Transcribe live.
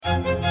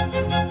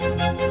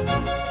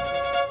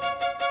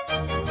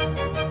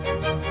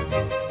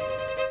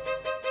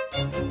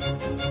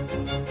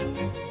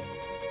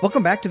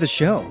Welcome back to the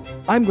show.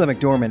 I'm Glenn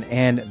McDorman,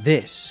 and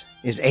this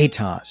is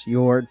ATOS,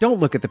 your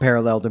Don't Look at the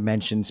Parallel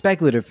Dimension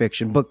speculative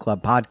fiction book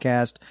club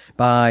podcast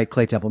by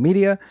Clay Temple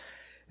Media.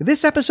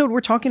 This episode,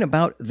 we're talking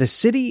about The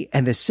City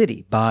and the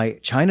City by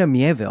China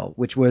Miéville,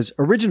 which was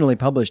originally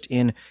published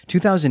in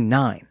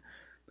 2009.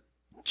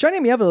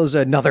 China Miéville is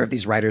another of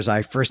these writers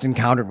I first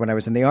encountered when I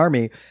was in the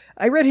army.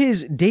 I read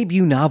his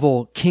debut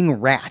novel, King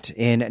Rat,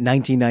 in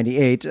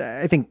 1998,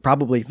 I think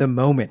probably the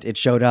moment it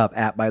showed up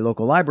at my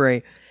local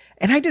library.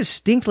 And I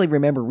distinctly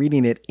remember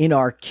reading it in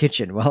our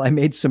kitchen while I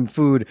made some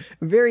food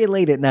very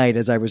late at night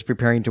as I was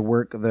preparing to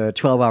work the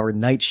 12-hour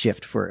night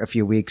shift for a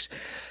few weeks.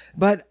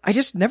 But I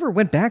just never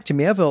went back to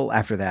Miéville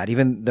after that,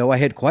 even though I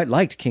had quite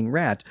liked King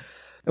Rat.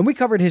 And we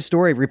covered his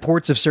story,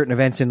 Reports of Certain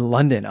Events in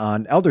London,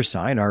 on Elder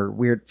Sign, our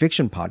weird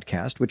fiction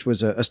podcast, which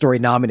was a story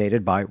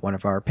nominated by one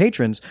of our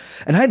patrons.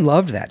 And I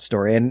loved that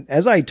story. And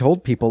as I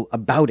told people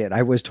about it,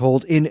 I was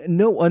told in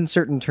no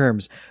uncertain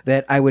terms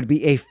that I would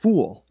be a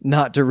fool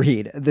not to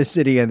read The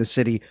City and the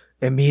City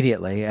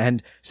immediately.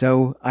 And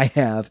so I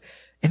have.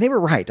 And they were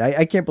right.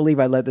 I can't believe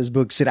I let this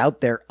book sit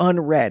out there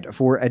unread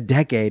for a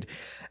decade.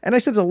 And I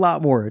sense a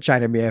lot more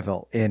China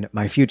Miéville in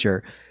my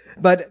future.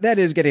 But that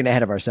is getting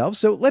ahead of ourselves,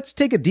 so let's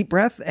take a deep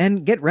breath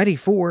and get ready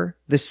for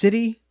The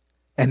City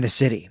and the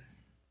City.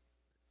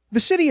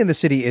 The City and the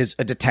City is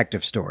a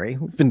detective story.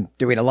 We've been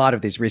doing a lot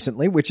of these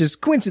recently, which is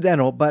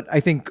coincidental, but I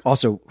think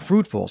also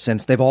fruitful,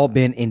 since they've all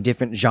been in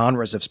different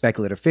genres of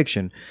speculative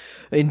fiction.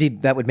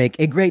 Indeed, that would make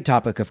a great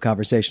topic of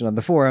conversation on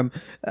the forum,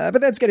 but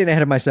that's getting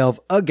ahead of myself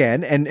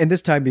again, and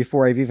this time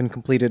before I've even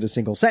completed a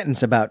single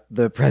sentence about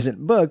the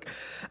present book.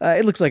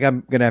 It looks like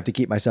I'm going to have to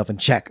keep myself in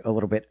check a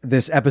little bit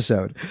this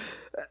episode.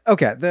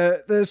 Okay,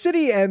 The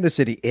City and the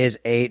City is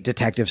a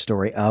detective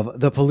story of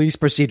the police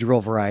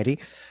procedural variety,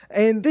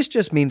 and this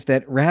just means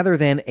that rather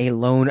than a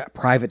lone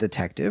private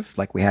detective,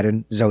 like we had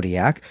in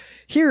Zodiac,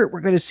 here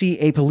we're going to see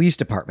a police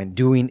department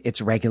doing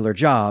its regular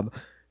job,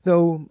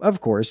 though, of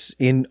course,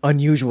 in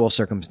unusual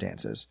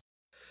circumstances.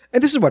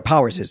 And this is what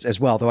Powers is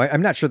as well, though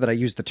I'm not sure that I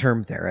used the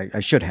term there.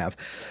 I should have.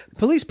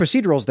 Police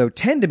procedurals, though,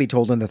 tend to be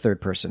told in the third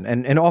person,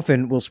 and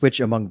often will switch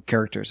among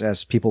characters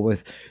as people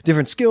with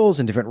different skills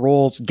and different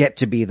roles get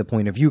to be the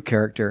point of view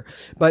character.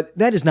 But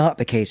that is not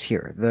the case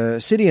here. The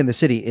City and the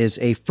City is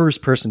a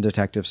first-person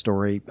detective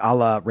story a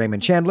la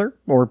Raymond Chandler,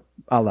 or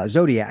a la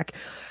Zodiac,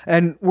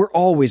 and we're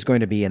always going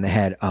to be in the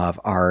head of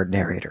our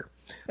narrator.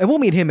 And we'll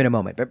meet him in a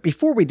moment, but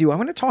before we do, I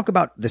want to talk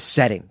about the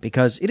setting,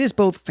 because it is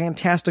both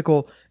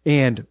fantastical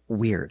and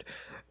weird.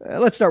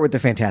 Let's start with the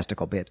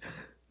fantastical bit.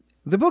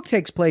 The book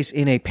takes place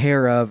in a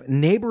pair of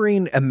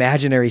neighboring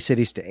imaginary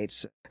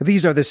city-states.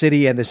 These are the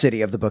city and the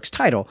city of the book's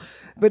title,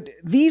 but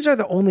these are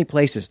the only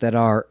places that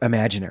are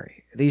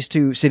imaginary. These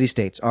two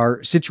city-states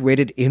are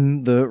situated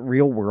in the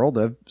real world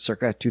of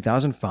circa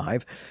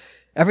 2005.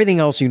 Everything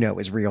else you know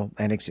is real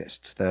and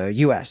exists. The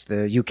US,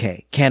 the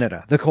UK,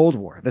 Canada, the Cold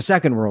War, the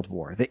Second World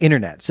War, the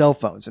internet, cell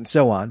phones, and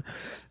so on.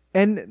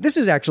 And this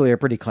is actually a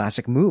pretty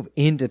classic move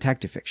in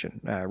detective fiction.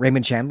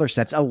 Raymond Chandler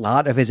sets a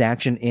lot of his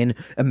action in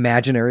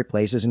imaginary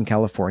places in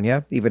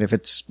California, even if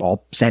it's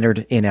all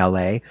centered in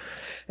LA.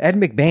 Ed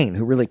McBain,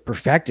 who really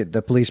perfected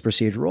the police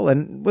procedural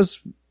and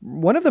was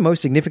one of the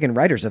most significant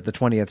writers of the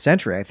 20th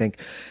century, I think,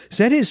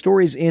 set his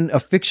stories in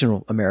a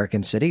fictional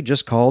American city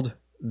just called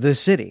The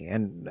City,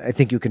 and I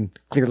think you can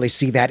clearly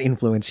see that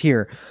influence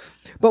here.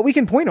 But we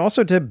can point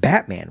also to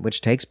Batman,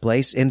 which takes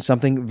place in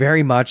something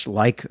very much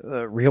like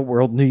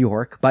real-world New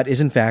York, but is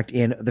in fact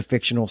in the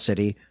fictional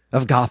city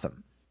of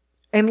Gotham.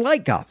 And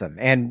like Gotham,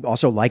 and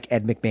also like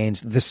Ed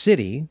McBain's The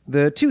City,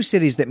 the two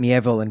cities that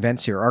Miéville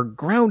invents here are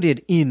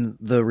grounded in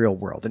the real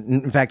world.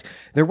 And in fact,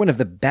 they're one of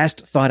the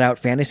best thought-out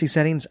fantasy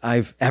settings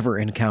I've ever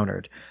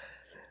encountered.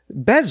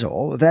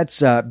 Bezel,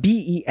 that's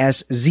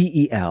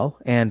Beszel,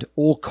 and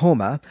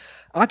Olcoma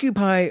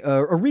occupy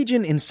a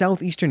region in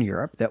southeastern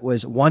Europe that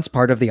was once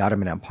part of the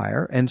Ottoman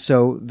Empire, and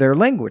so their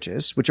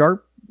languages, which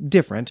are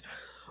different,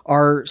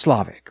 are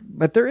Slavic.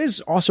 But there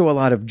is also a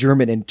lot of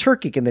German and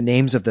Turkic in the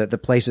names of the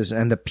places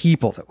and the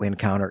people that we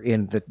encounter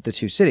in the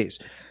two cities.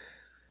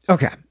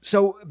 Okay,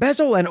 so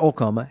Bezel and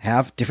Olcoma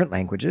have different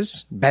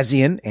languages,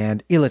 Bezian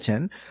and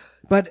Ilatin,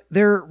 but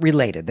they're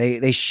related.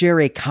 They share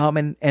a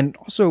common and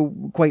also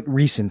quite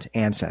recent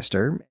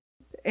ancestor.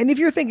 And if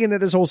you're thinking that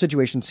this whole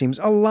situation seems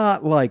a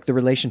lot like the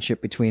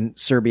relationship between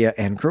Serbia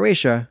and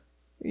Croatia,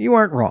 you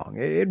aren't wrong.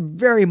 It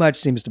very much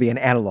seems to be an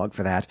analog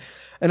for that.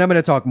 And I'm going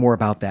to talk more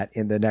about that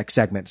in the next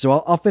segment. So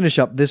I'll finish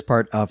up this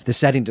part of the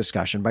setting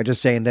discussion by just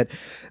saying that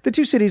the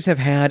two cities have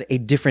had a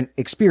different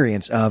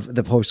experience of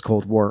the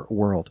post-Cold War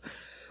world.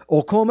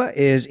 Olcoma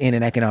is in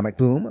an economic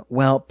boom,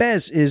 while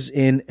Bez is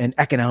in an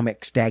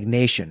economic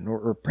stagnation,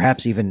 or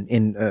perhaps even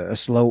in a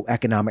slow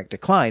economic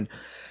decline.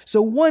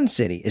 So one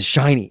city is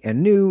shiny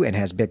and new and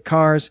has big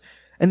cars,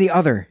 and the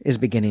other is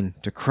beginning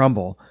to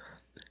crumble.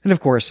 And of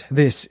course,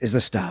 this is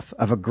the stuff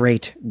of a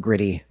great,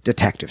 gritty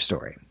detective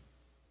story.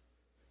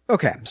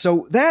 Okay,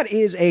 so that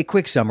is a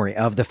quick summary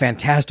of the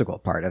fantastical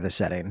part of the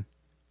setting.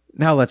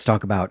 Now let's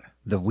talk about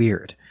the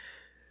weird.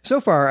 So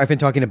far, I've been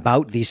talking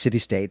about these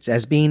city-states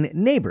as being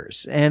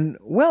neighbors, and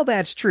while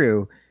that's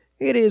true,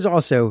 it is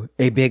also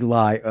a big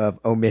lie of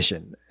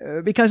omission,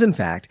 because in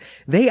fact,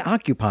 they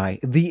occupy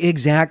the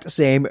exact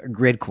same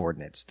grid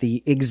coordinates,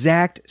 the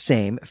exact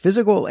same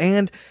physical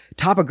and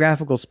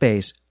topographical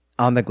space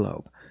on the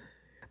globe.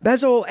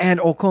 Bezel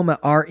and Olcoma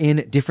are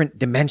in different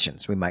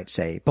dimensions, we might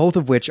say, both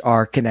of which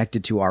are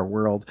connected to our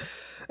world.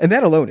 And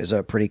that alone is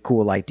a pretty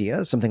cool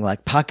idea, something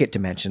like pocket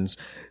dimensions.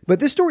 But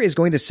this story is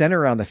going to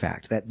center around the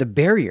fact that the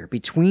barrier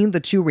between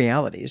the two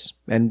realities,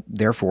 and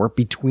therefore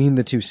between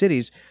the two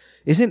cities,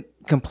 isn't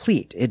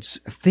complete. It's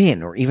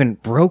thin or even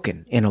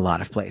broken in a lot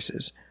of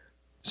places.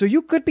 So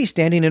you could be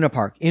standing in a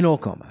park in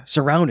Olcoma,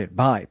 surrounded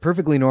by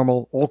perfectly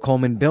normal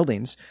Olcoman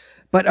buildings,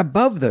 but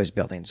above those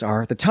buildings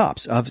are the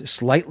tops of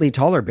slightly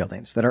taller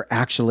buildings that are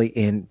actually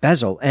in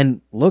Bezel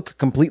and look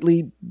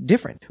completely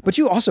different. But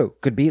you also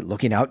could be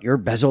looking out your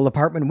Bezel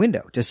apartment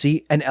window to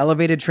see an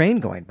elevated train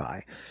going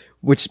by,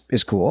 which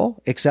is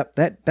cool, except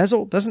that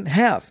Bezel doesn't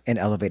have an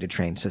elevated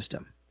train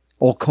system.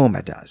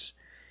 Olcoma does.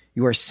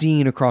 You are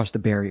seen across the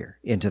barrier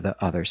into the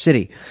other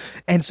city.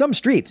 And some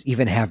streets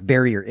even have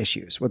barrier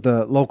issues, what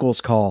the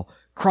locals call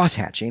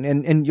crosshatching,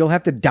 and you'll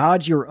have to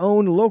dodge your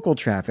own local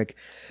traffic,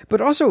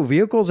 but also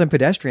vehicles and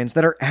pedestrians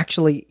that are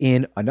actually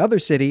in another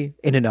city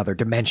in another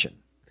dimension.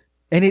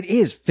 And it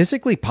is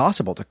physically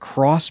possible to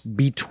cross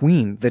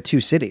between the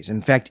two cities.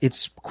 In fact,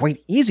 it's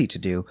quite easy to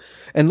do,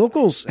 and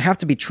locals have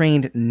to be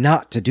trained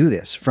not to do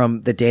this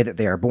from the day that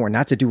they are born,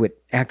 not to do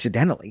it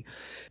accidentally.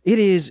 It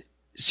is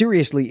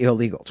seriously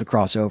illegal to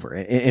cross over.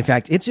 In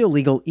fact, it's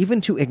illegal even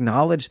to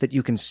acknowledge that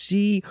you can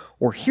see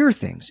or hear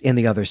things in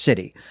the other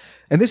city.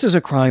 And this is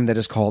a crime that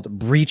is called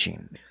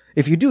breaching.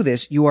 If you do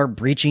this, you are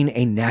breaching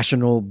a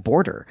national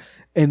border,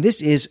 and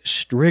this is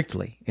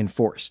strictly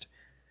enforced.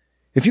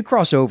 If you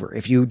cross over,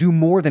 if you do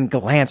more than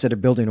glance at a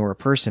building or a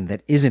person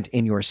that isn't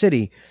in your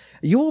city,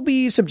 you will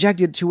be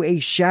subjected to a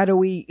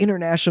shadowy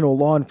international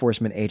law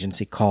enforcement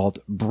agency called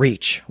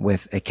Breach,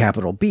 with a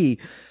capital B,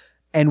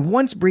 and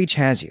once Breach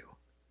has you,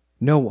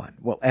 no one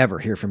will ever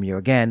hear from you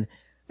again,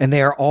 and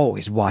they are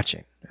always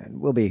watching,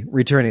 and we'll be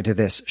returning to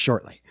this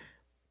shortly.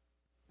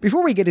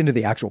 Before we get into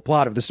the actual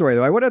plot of the story,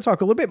 though, I want to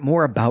talk a little bit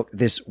more about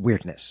this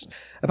weirdness,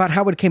 about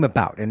how it came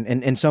about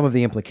and some of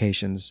the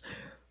implications.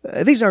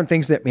 These aren't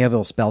things that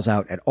Melville spells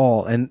out at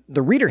all, and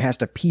the reader has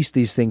to piece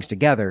these things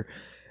together.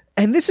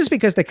 And this is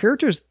because the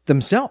characters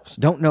themselves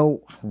don't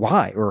know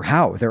why or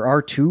how there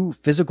are two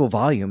physical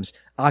volumes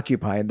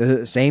occupying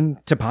the same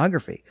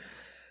topography.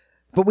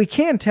 But we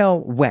can tell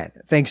when,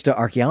 thanks to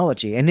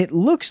archaeology, and it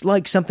looks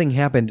like something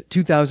happened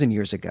 2,000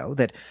 years ago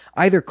that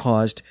either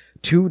caused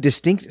two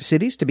distinct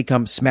cities to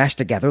become smashed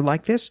together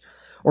like this,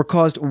 or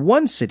caused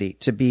one city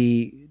to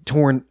be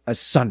torn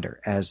asunder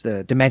as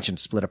the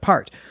dimensions split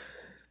apart.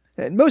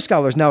 Most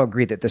scholars now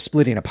agree that the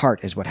splitting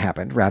apart is what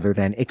happened, rather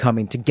than a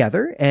coming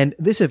together, and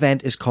this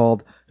event is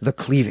called the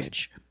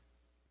cleavage.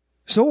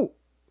 So,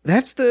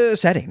 that's the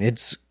setting.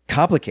 It's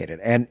complicated,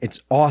 and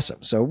it's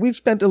awesome. So we've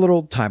spent a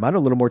little time on it,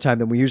 a little more time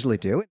than we usually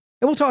do,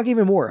 and we'll talk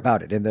even more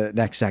about it in the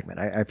next segment,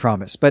 I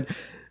promise. But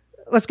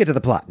let's get to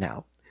the plot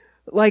now.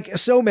 Like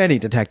so many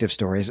detective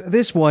stories,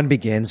 this one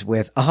begins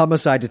with a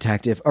homicide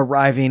detective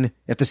arriving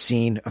at the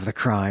scene of the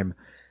crime.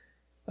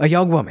 A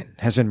young woman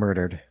has been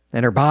murdered,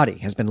 and her body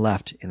has been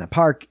left in the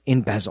park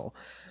in Bezel.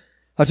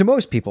 To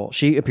most people,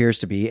 she appears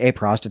to be a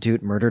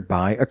prostitute murdered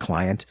by a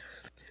client.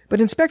 But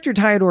Inspector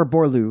Theodore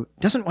Bourlou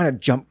doesn't want to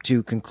jump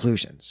to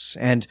conclusions,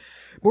 and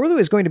Bourlou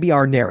is going to be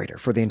our narrator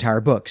for the entire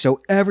book, so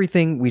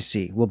everything we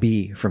see will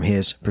be from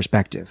his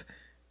perspective.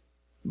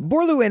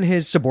 Bourlou and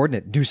his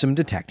subordinate do some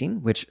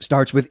detecting, which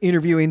starts with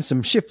interviewing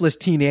some shiftless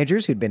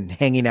teenagers who'd been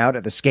hanging out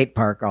at the skate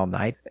park all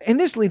night, and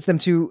this leads them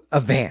to a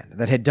van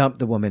that had dumped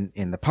the woman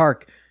in the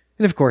park.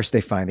 And of course,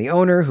 they find the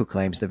owner, who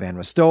claims the van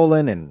was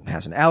stolen and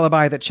has an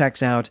alibi that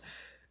checks out.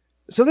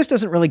 So this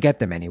doesn't really get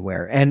them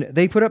anywhere, and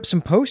they put up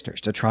some posters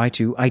to try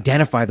to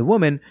identify the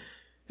woman,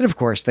 and of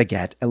course they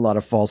get a lot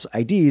of false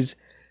IDs.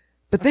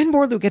 But then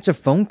Bourlou gets a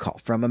phone call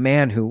from a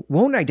man who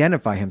won't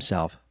identify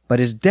himself,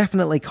 but is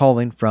definitely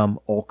calling from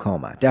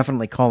Olcoma,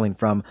 definitely calling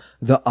from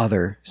the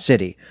other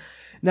city.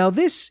 Now,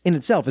 this in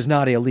itself is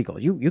not illegal.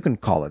 You can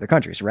call other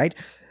countries, right?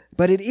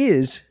 But it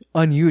is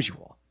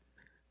unusual.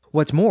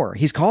 What's more,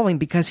 he's calling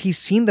because he's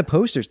seen the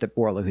posters that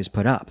Bourlou has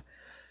put up.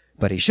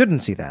 But he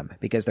shouldn't see them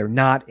because they're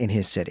not in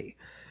his city.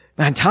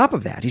 On top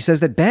of that, he says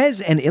that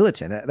Bez and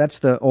Ileton, that's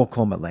the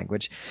Olcoma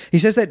language, he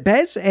says that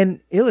Bez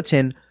and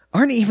Ileton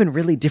aren't even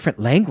really different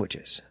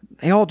languages.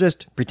 They all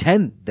just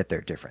pretend that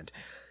they're different.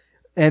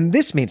 And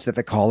this means that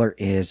the caller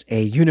is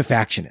a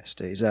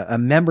unifactionist. He's a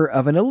member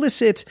of an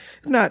illicit,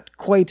 if not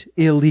quite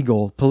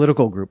illegal,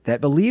 political group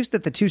that believes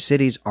that the two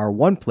cities are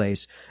one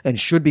place and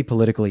should be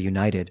politically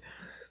united.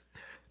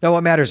 Now,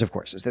 what matters, of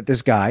course, is that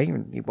this guy,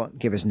 he won't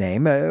give his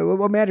name,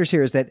 what matters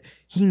here is that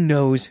he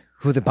knows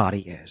who the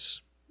body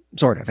is.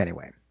 Sort of,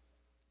 anyway.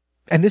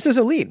 And this is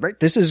a lead, right?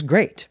 This is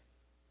great.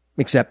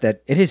 Except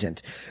that it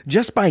isn't.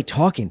 Just by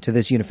talking to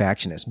this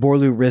unifactionist,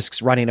 Borlu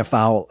risks running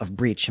afoul of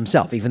breach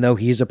himself, even though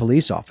he's a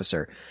police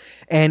officer.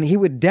 And he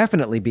would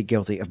definitely be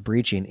guilty of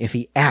breaching if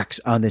he acts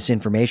on this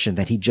information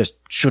that he just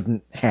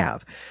shouldn't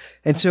have.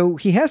 And so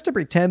he has to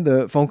pretend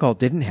the phone call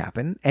didn't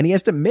happen, and he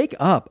has to make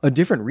up a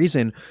different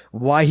reason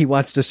why he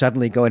wants to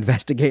suddenly go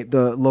investigate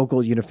the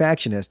local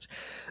unifactionists.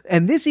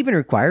 And this even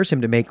requires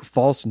him to make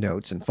false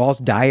notes and false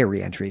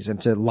diary entries and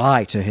to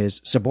lie to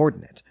his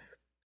subordinate.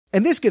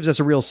 And this gives us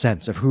a real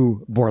sense of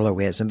who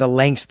Borlu is and the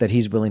lengths that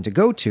he's willing to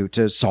go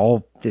to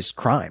solve this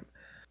crime.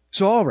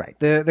 So all right,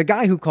 the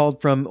guy who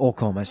called from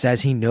Olcoma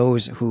says he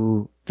knows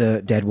who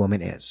the dead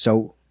woman is.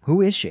 So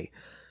who is she?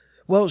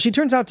 Well, she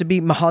turns out to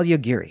be Mahalia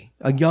Giri,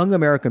 a young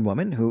American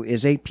woman who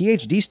is a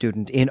PhD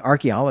student in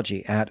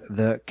archaeology at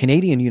the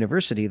Canadian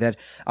University that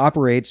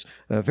operates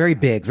a very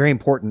big, very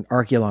important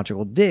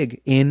archaeological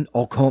dig in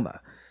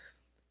Olcoma.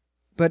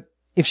 But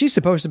if she's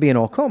supposed to be in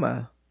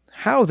Olcoma,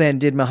 how then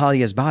did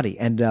Mahalia's body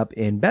end up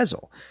in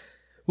Bezel?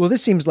 Well,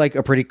 this seems like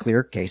a pretty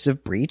clear case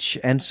of breach,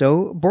 and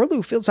so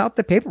Borlu fills out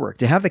the paperwork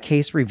to have the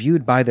case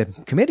reviewed by the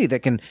committee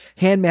that can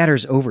hand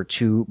matters over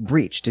to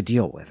breach to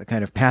deal with, a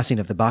kind of passing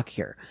of the buck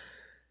here.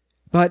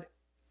 But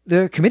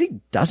the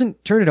committee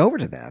doesn't turn it over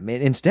to them.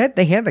 Instead,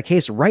 they hand the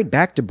case right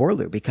back to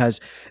Borlu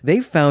because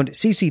they've found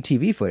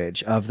CCTV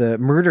footage of the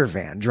murder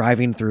van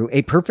driving through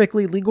a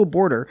perfectly legal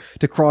border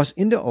to cross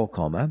into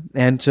Olcoma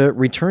and to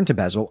return to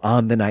Bezel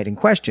on the night in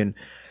question.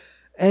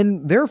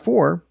 And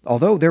therefore,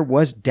 although there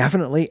was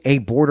definitely a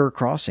border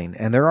crossing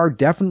and there are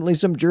definitely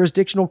some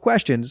jurisdictional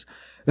questions,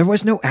 there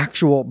was no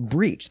actual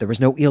breach. There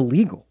was no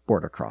illegal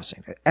border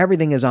crossing.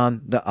 Everything is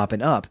on the up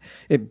and up,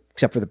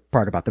 except for the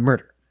part about the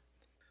murder.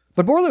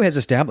 But Borlu has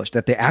established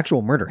that the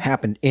actual murder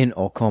happened in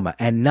Olcoma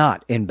and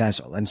not in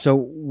Bezel. And so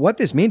what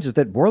this means is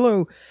that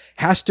Borlu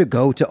has to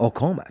go to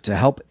Olcoma to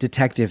help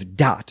Detective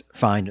Dot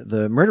find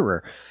the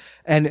murderer.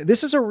 And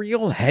this is a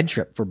real head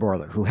trip for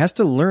Borlu, who has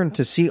to learn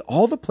to see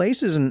all the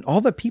places and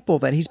all the people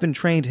that he's been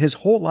trained his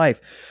whole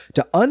life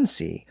to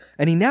unsee.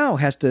 And he now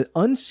has to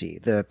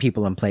unsee the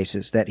people and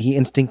places that he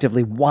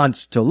instinctively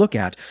wants to look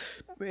at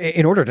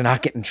in order to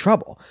not get in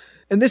trouble.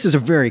 And this is a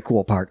very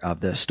cool part of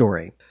the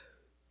story.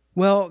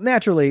 Well,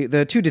 naturally,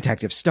 the two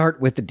detectives start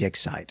with the dig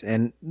site,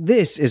 and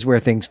this is where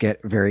things get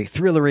very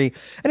thrillery,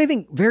 and I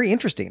think very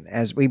interesting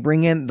as we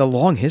bring in the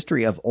long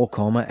history of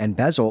Olcoma and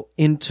Bezel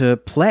into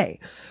play,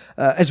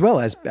 as well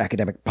as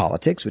academic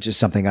politics, which is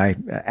something I,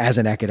 as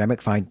an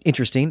academic, find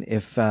interesting,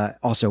 if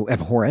also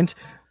abhorrent.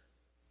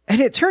 And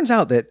it turns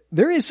out that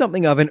there is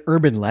something of an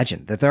urban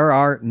legend that there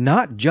are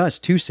not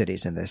just two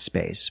cities in this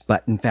space,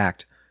 but in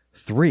fact,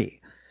 three.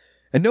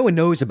 And no one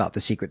knows about the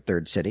secret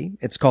third city.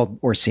 It's called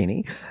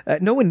Orsini.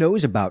 No one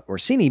knows about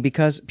Orsini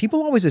because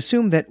people always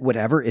assume that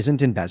whatever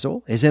isn't in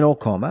Bezel is in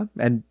Olcoma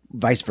and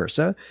vice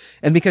versa.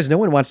 And because no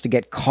one wants to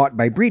get caught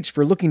by breach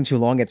for looking too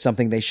long at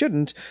something they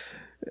shouldn't,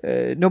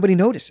 nobody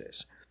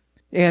notices.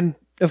 And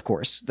of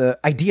course, the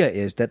idea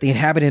is that the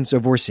inhabitants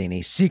of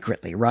Orsini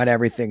secretly run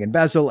everything in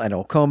Bezel and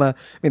Olcoma.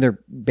 I mean, they're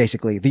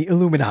basically the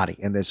Illuminati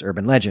in this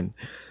urban legend.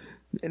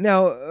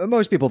 Now,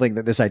 most people think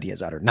that this idea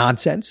is utter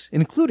nonsense,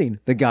 including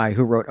the guy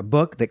who wrote a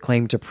book that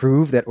claimed to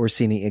prove that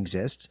Orsini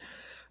exists.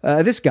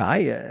 This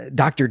guy,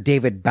 Dr.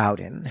 David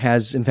Bowden,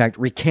 has in fact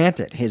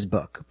recanted his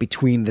book,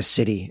 Between the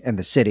City and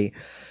the City,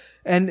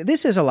 and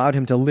this has allowed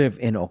him to live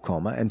in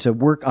Olcoma and to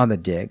work on the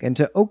dig and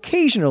to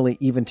occasionally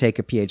even take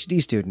a PhD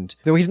student,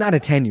 though he's not a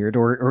tenured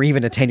or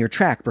even a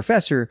tenure-track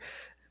professor,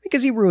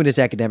 because he ruined his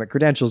academic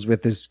credentials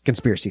with his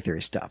conspiracy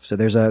theory stuff. So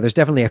there's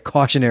definitely a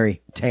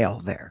cautionary tale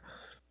there.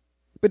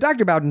 But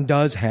Dr. Bowden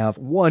does have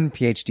one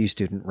PhD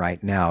student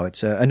right now.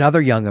 It's another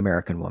young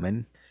American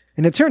woman.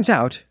 And it turns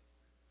out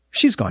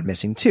she's gone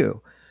missing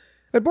too.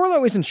 But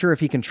Borlu isn't sure if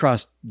he can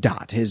trust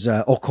Dot, his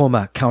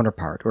Olcoma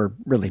counterpart, or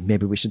really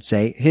maybe we should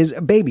say his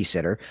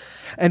babysitter.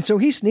 And so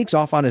he sneaks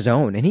off on his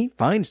own and he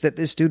finds that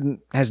this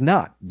student has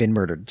not been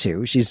murdered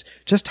too. She's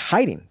just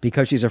hiding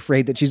because she's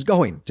afraid that she's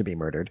going to be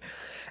murdered.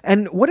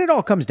 And what it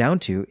all comes down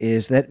to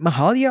is that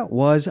Mahalia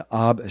was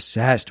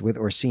obsessed with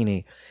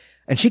Orsini.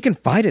 And she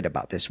confided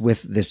about this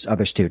with this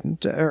other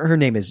student. Her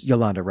name is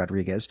Yolanda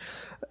Rodriguez.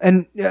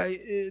 And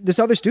this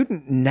other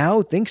student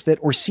now thinks that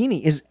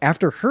Orsini is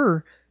after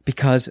her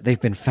because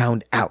they've been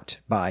found out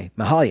by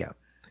Mahalia.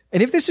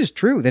 And if this is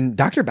true, then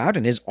Dr.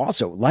 Bowden is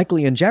also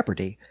likely in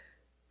jeopardy.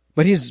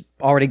 But he's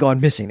already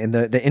gone missing in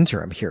the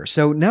interim here.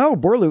 So now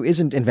Borlu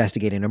isn't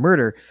investigating a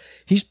murder.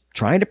 He's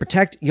trying to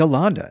protect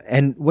Yolanda.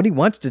 And what he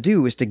wants to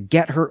do is to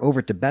get her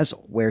over to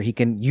Bezel, where he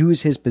can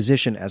use his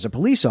position as a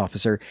police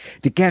officer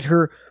to get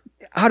her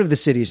out of the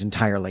cities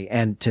entirely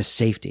and to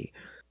safety.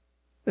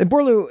 And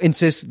Borlu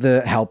insists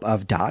the help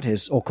of Dot,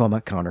 his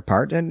Olcoma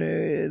counterpart,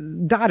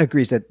 and Dot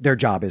agrees that their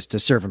job is to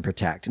serve and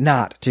protect,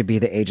 not to be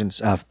the agents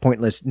of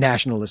pointless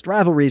nationalist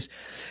rivalries.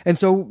 And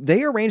so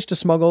they arrange to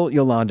smuggle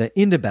Yolanda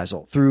into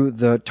Bezel through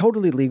the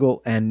totally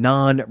legal and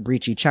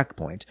non-breachy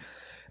checkpoint.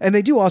 And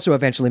they do also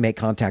eventually make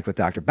contact with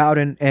Dr.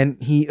 Bowden,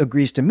 and he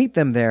agrees to meet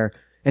them there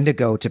and to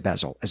go to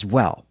Bezel as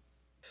well.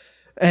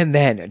 And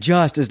then,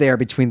 just as they are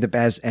between the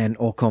Bez and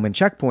Olkoman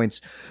checkpoints,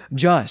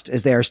 just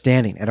as they are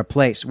standing at a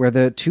place where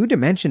the two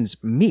dimensions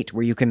meet,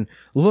 where you can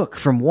look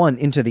from one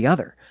into the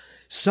other,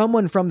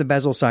 someone from the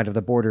Bezel side of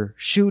the border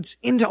shoots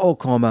into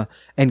Olkoma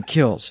and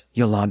kills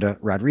Yolanda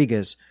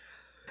Rodriguez.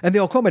 And the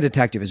Olkoma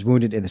detective is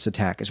wounded in this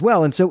attack as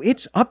well, and so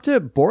it's up to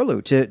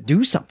Borlu to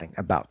do something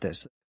about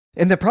this.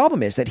 And the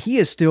problem is that he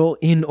is still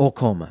in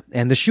Olkoma,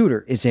 and the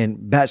shooter is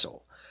in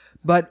Bezel.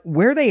 But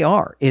where they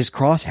are is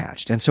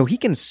crosshatched, and so he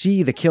can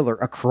see the killer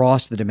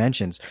across the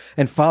dimensions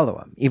and follow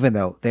him, even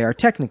though they are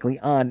technically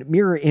on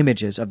mirror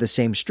images of the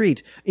same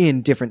street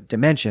in different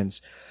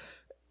dimensions.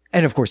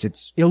 And of course,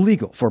 it's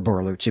illegal for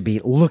Borlu to be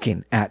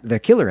looking at the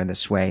killer in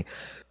this way.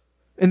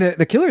 And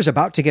the killer is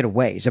about to get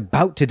away. He's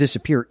about to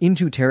disappear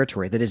into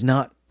territory that is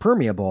not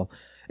permeable.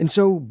 And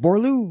so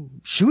Borlu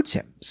shoots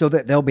him so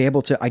that they'll be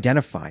able to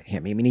identify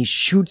him. I mean, he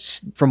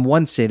shoots from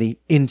one city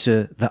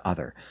into the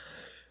other.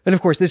 And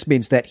of course, this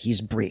means that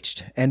he's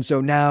breached. And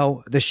so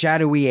now the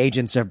shadowy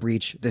agents of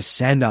Breach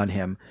descend on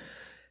him.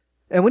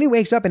 And when he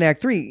wakes up in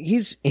Act 3,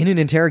 he's in an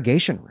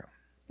interrogation room.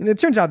 And it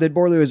turns out that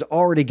Borlu has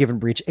already given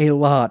Breach a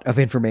lot of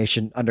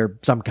information under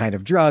some kind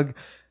of drug,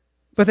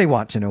 but they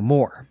want to know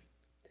more.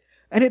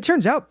 And it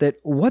turns out that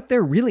what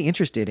they're really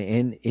interested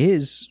in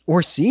is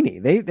Orsini.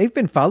 They've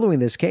been following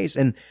this case,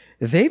 and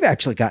they've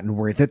actually gotten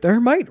word that there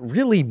might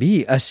really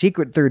be a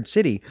secret third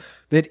city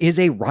that is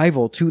a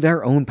rival to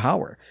their own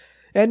power.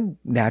 And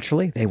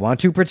naturally, they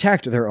want to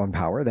protect their own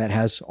power that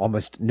has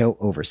almost no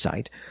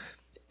oversight.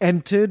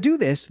 And to do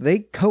this, they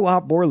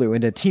co-opt Borlu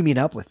into teaming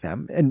up with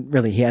them. And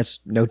really, he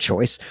has no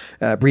choice.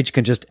 Breach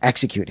can just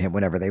execute him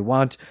whenever they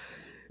want.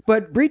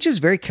 But Breach is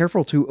very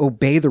careful to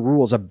obey the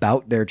rules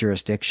about their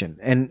jurisdiction.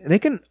 And they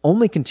can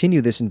only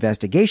continue this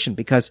investigation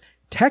because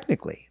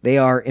technically they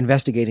are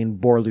investigating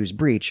Borlu's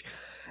breach,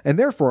 and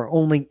therefore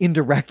only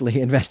indirectly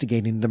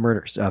investigating the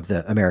murders of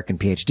the American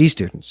PhD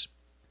students.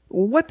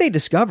 What they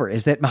discover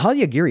is that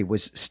Mahalia Giri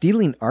was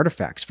stealing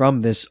artifacts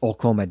from this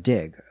Olkoma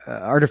dig,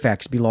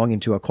 artifacts belonging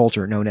to a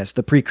culture known as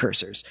the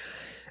Precursors.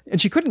 And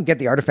she couldn't get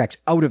the artifacts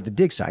out of the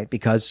dig site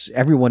because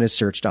everyone is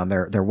searched on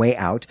their way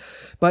out,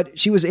 but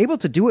she was able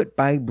to do it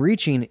by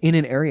breaching in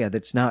an area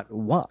that's not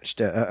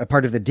watched, a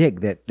part of the dig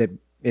that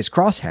is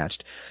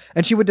crosshatched.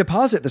 And she would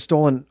deposit the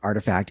stolen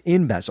artifact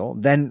in Bezel,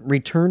 then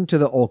return to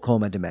the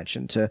Olkoma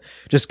dimension to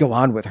just go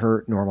on with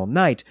her normal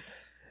night.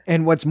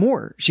 And what's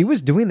more, she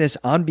was doing this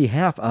on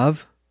behalf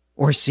of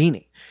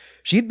Orsini.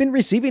 She had been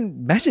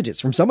receiving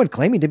messages from someone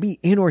claiming to be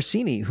in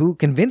Orsini who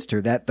convinced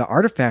her that the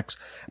artifacts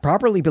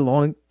properly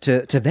belonged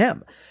to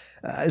them.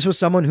 This was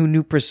someone who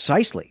knew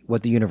precisely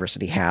what the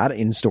university had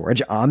in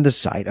storage on the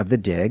site of the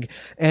dig,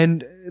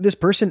 and this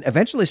person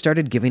eventually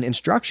started giving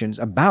instructions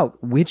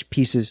about which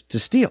pieces to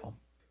steal.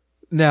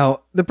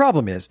 Now, the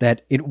problem is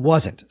that it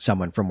wasn't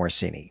someone from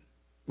Orsini,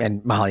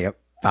 and Mahalia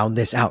found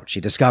this out.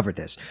 She discovered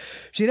this.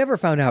 She never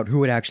found out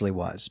who it actually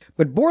was.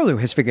 But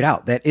Borlu has figured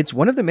out that it's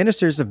one of the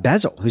ministers of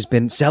Bezel who's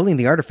been selling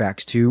the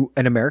artifacts to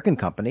an American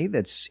company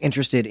that's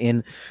interested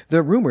in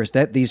the rumors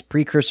that these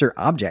precursor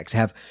objects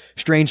have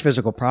strange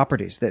physical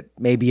properties that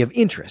may be of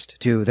interest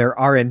to their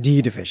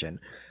R&D division.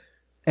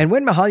 And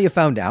when Mahalia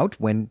found out,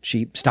 when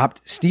she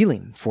stopped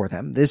stealing for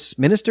them, this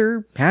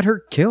minister had her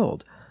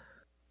killed.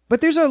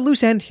 But there's a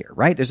loose end here,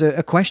 right? There's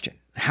a question.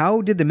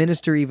 How did the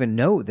minister even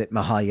know that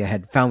Mahalia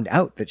had found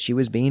out that she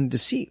was being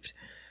deceived?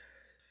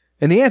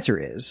 And the answer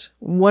is,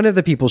 one of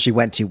the people she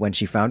went to when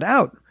she found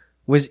out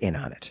was in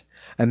on it.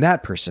 And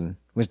that person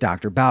was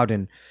Dr.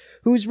 Bowden,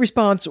 whose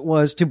response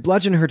was to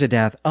bludgeon her to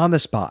death on the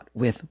spot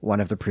with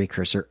one of the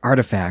precursor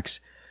artifacts.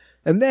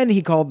 And then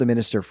he called the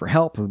minister for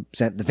help, who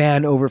sent the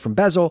van over from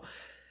Bezel.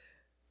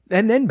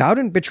 And then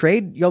Bowden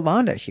betrayed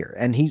Yolanda here,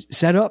 and he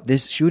set up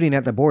this shooting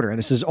at the border, and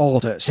this is all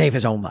to save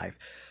his own life.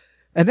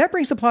 And that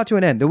brings the plot to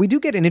an end, though we do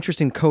get an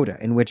interesting coda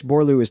in which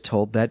Borlu is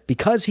told that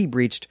because he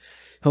breached,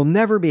 he'll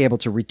never be able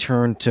to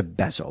return to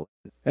Bezel,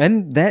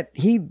 and that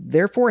he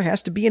therefore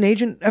has to be an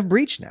agent of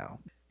Breach now.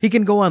 He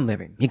can go on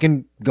living. He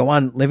can go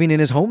on living in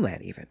his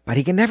homeland even, but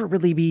he can never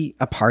really be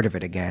a part of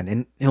it again,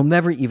 and he'll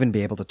never even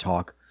be able to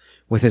talk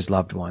with his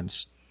loved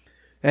ones.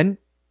 And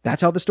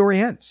that's how the story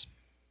ends.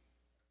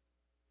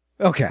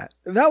 Okay,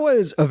 that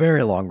was a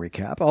very long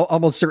recap,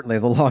 almost certainly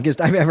the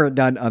longest I've ever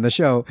done on the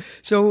show.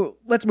 So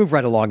let's move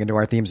right along into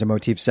our themes and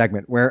motifs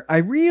segment, where I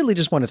really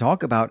just want to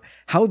talk about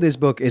how this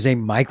book is a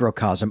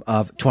microcosm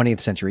of 20th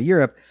century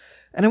Europe.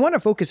 And I want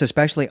to focus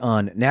especially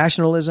on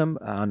nationalism,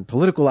 on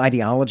political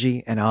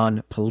ideology, and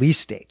on police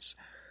states.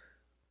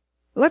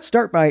 Let's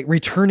start by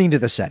returning to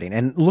the setting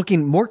and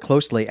looking more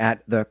closely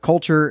at the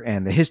culture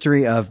and the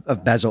history of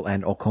Bezel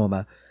and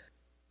Olkoma.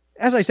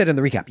 As I said in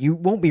the recap, you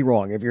won't be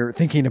wrong if you're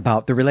thinking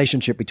about the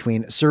relationship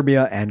between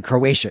Serbia and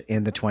Croatia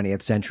in the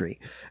 20th century.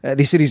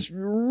 These cities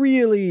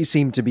really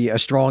seem to be a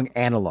strong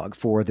analog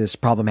for this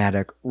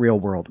problematic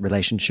real-world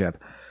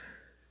relationship.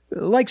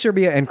 Like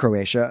Serbia and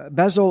Croatia,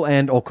 Bezel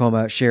and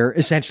Olkoma share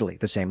essentially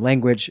the same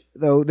language,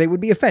 though they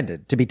would be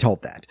offended to be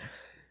told that.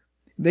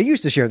 They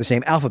used to share the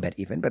same alphabet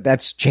even, but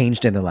that's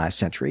changed in the last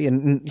century,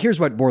 and here's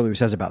what Borlu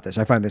says about this.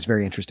 I find this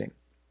very interesting.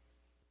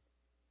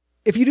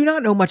 If you do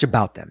not know much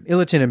about them,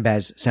 Iletin and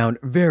Bez sound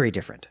very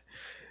different.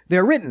 They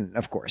are written,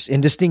 of course,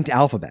 in distinct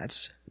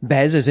alphabets.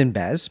 Bez as in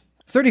Bez,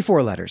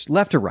 34 letters,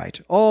 left to right,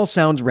 all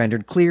sounds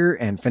rendered clear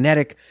and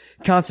phonetic,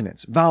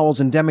 consonants, vowels,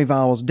 and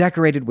demivowels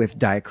decorated with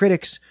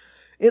diacritics.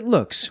 It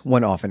looks,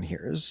 one often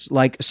hears,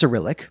 like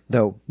Cyrillic,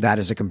 though that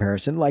is a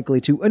comparison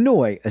likely to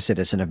annoy a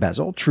citizen of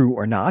Bezel, true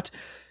or not.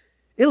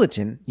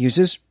 Iletin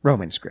uses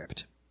Roman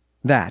script.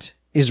 That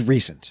is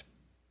recent.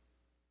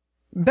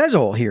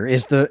 Bezel here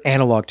is the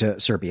analog to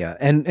Serbia,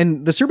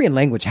 and the Serbian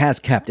language has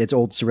kept its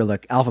old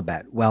Cyrillic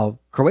alphabet,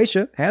 while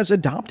Croatia has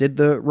adopted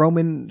the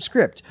Roman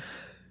script.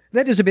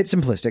 That is a bit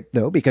simplistic,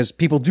 though, because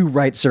people do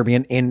write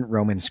Serbian in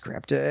Roman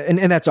script, and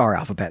that's our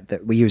alphabet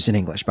that we use in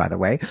English, by the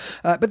way.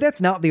 But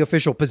that's not the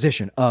official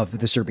position of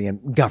the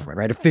Serbian government,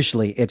 right?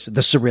 Officially, it's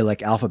the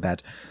Cyrillic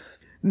alphabet.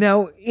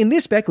 Now, in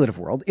this speculative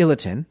world,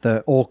 Iletin,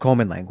 the Old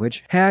Common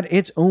language, had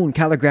its own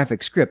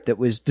calligraphic script that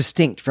was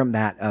distinct from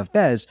that of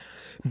Bez,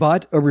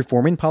 but a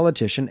reforming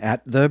politician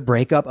at the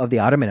breakup of the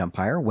Ottoman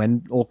Empire,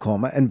 when Old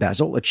Koma and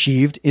Bezel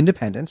achieved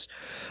independence,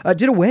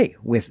 did away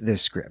with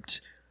this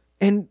script.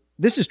 And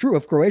this is true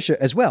of Croatia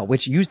as well,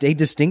 which used a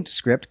distinct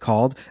script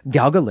called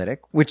Galgalitic,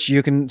 which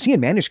you can see in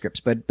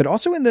manuscripts, but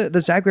also in the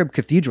Zagreb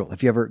Cathedral,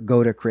 if you ever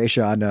go to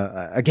Croatia on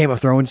a Game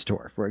of Thrones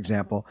tour, for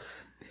example.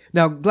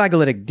 Now,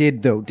 Glagolitic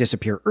did, though,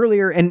 disappear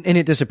earlier, and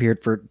it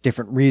disappeared for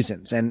different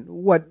reasons. And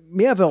what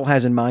Mieville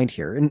has in mind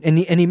here, and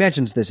he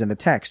mentions this in the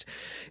text,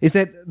 is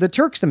that the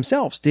Turks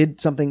themselves did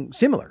something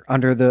similar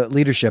under the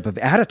leadership of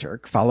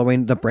Ataturk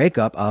following the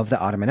breakup of the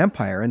Ottoman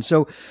Empire. And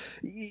so,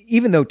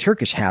 even though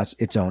Turkish has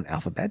its own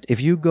alphabet, if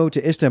you go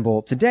to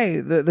Istanbul today,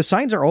 the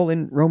signs are all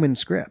in Roman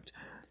script.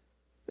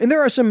 And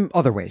there are some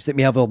other ways that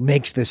Mieville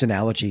makes this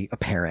analogy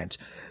apparent.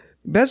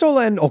 Bezel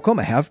and Old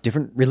Koma have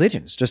different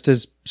religions, just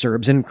as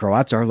Serbs and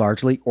Croats are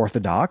largely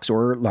Orthodox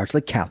or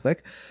largely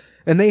Catholic,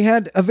 and they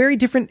had a very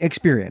different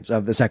experience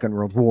of the Second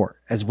World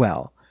War as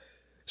well.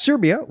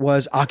 Serbia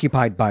was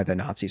occupied by the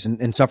Nazis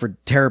and suffered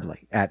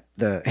terribly at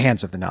the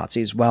hands of the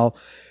Nazis, while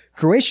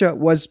Croatia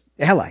was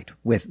allied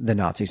with the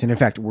Nazis and in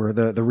fact were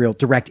the real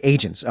direct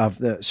agents of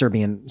the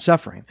Serbian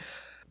suffering.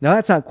 Now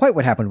that's not quite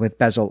what happened with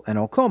Bezel and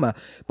Old Koma,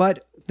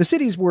 but the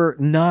cities were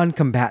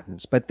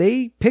non-combatants, but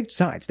they picked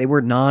sides. They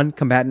were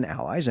non-combatant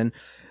allies, and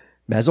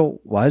Bezel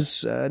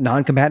was a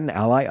non-combatant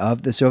ally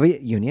of the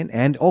Soviet Union,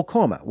 and Old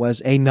Koma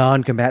was a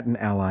non-combatant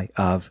ally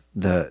of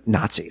the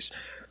Nazis.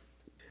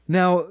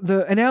 Now,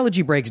 the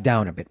analogy breaks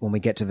down a bit when we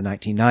get to the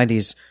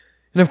 1990s,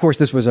 and of course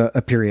this was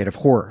a period of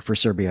horror for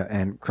Serbia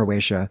and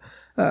Croatia.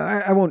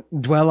 I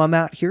won't dwell on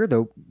that here,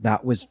 though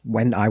that was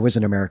when I was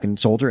an American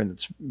soldier, and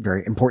it's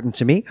very important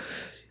to me.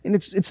 And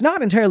it's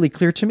not entirely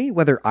clear to me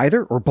whether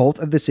either or both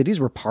of the cities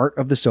were part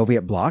of the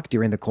Soviet bloc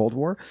during the Cold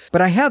War,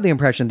 but I have the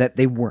impression that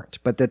they weren't,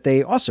 but that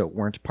they also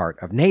weren't part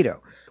of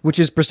NATO, which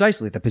is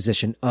precisely the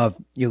position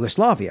of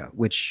Yugoslavia,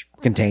 which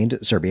contained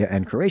Serbia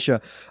and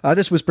Croatia.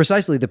 This was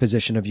precisely the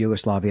position of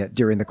Yugoslavia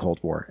during the Cold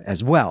War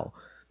as well.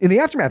 In the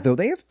aftermath, though,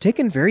 they have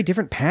taken very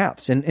different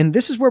paths, and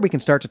this is where we can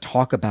start to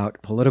talk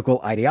about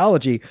political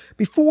ideology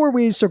before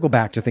we circle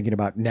back to thinking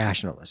about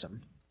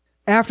nationalism.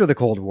 After the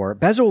Cold War,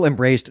 Bezel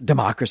embraced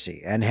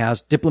democracy and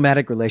has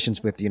diplomatic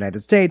relations with the United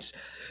States,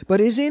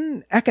 but is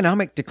in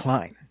economic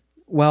decline.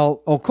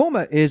 While Old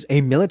Koma is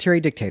a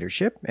military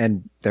dictatorship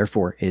and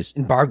therefore is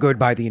embargoed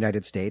by the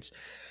United States,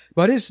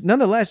 but is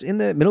nonetheless in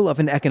the middle of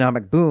an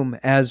economic boom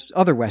as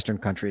other Western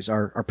countries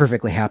are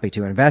perfectly happy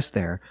to invest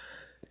there.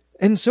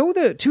 And so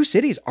the two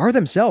cities are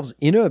themselves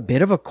in a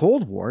bit of a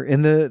Cold War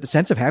in the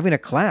sense of having a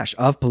clash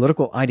of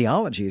political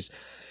ideologies.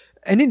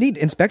 And indeed,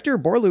 Inspector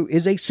Borlu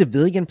is a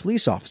civilian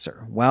police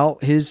officer, while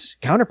his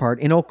counterpart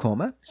in Old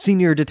Koma,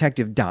 Senior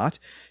Detective Dot,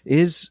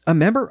 is a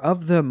member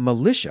of the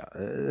militia.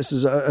 This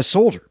is a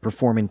soldier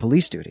performing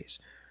police duties.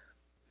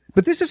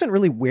 But this isn't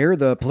really where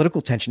the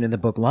political tension in the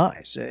book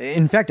lies.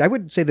 In fact, I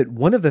would say that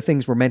one of the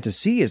things we're meant to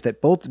see is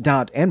that both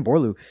Dot and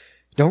Borlu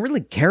don't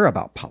really care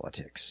about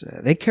politics.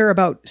 They care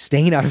about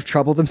staying out of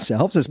trouble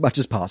themselves as much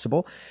as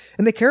possible,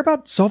 and they care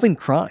about solving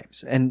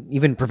crimes and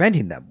even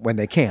preventing them when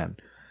they can.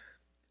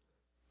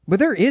 But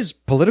there is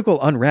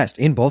political unrest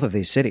in both of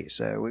these cities.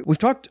 We've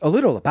talked a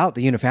little about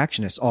the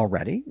Unifactionists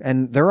already,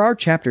 and there are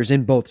chapters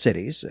in both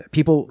cities,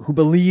 people who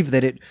believe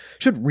that it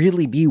should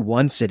really be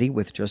one city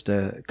with just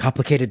a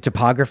complicated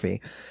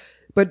topography.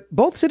 But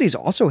both cities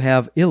also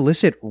have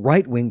illicit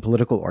right-wing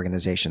political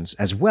organizations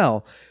as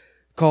well,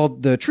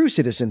 called the True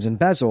Citizens in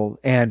Bezel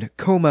and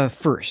Koma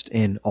First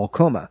in Old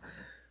Koma.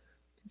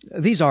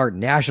 These are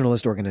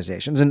nationalist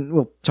organizations, and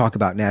we'll talk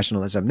about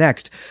nationalism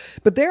next,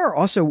 but they are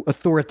also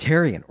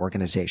authoritarian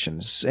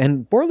organizations,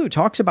 and Borlu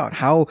talks about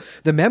how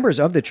the members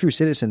of the True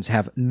Citizens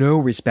have no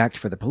respect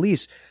for the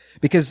police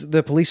because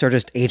the police are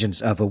just agents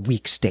of a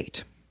weak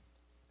state.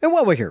 And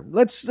while we're here,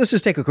 let's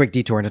just take a quick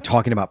detour into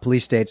talking about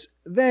police states,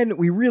 then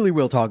we really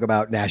will talk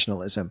about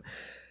nationalism.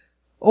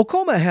 Old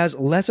Koma has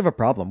less of a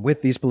problem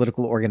with these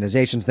political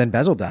organizations than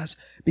Bezel does,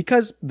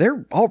 because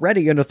they're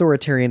already an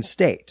authoritarian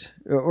state,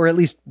 or at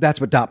least that's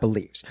what Dot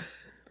believes.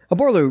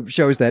 Borlu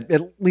shows that,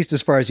 at least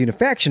as far as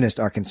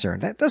unifactionists are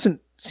concerned, that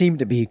doesn't seem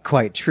to be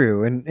quite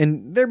true,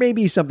 and there may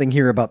be something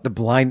here about the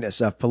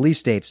blindness of police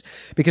states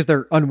because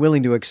they're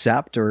unwilling to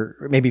accept,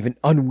 or maybe even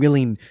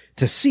unwilling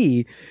to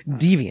see,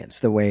 deviance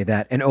the way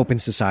that an open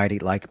society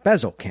like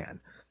Bezel can.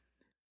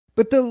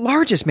 But the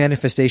largest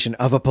manifestation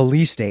of a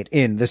police state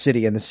in The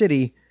City and the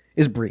City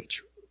is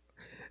Breach.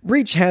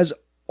 Breach has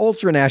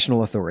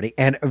ultranational authority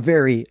and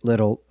very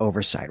little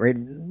oversight, right?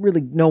 Really,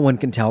 no one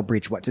can tell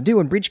Breach what to do,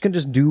 and Breach can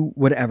just do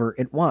whatever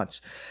it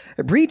wants.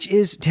 Breach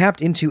is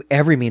tapped into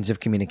every means of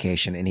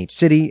communication in each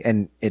city,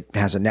 and it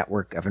has a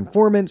network of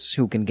informants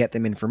who can get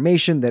them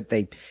information that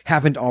they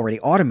haven't already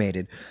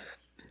automated.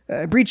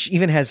 Breach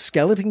even has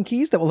skeleton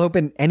keys that will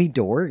open any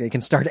door. It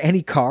can start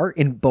any car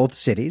in both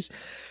cities.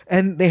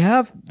 And they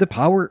have the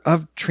power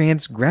of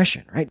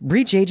transgression, right?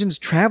 Breach agents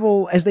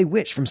travel as they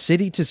wish from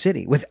city to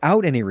city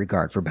without any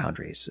regard for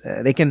boundaries.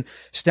 They can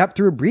step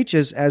through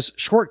breaches as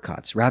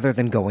shortcuts rather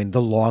than going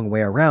the long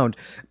way around.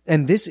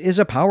 And this is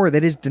a power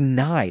that is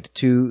denied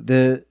to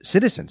the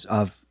citizens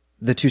of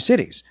the two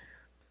cities.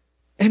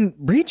 And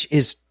Breach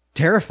is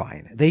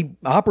terrifying. They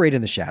operate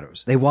in the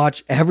shadows. They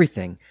watch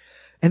everything.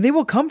 And they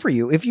will come for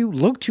you if you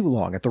look too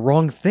long at the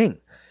wrong thing.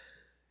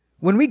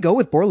 When we go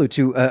with Borlu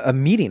to a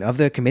meeting of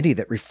the committee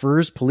that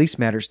refers police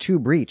matters to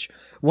Breach,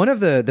 one of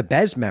the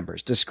Bez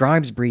members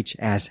describes Breach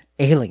as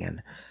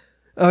alien.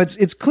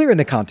 It's clear in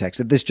the context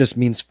that this just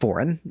means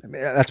foreign.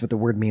 That's what the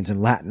word means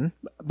in Latin.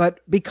 But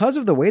because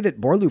of the way that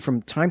Borlu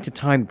from time to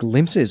time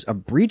glimpses a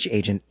Breach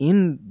agent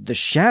in the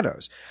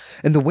shadows,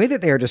 and the way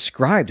that they are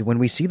described when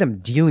we see them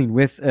dealing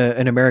with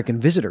an American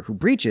visitor who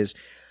breaches,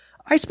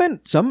 I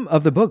spent some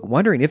of the book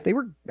wondering if they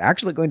were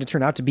actually going to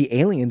turn out to be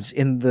aliens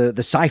in the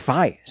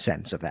sci-fi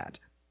sense of that.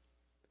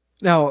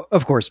 Now,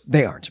 of course,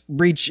 they aren't.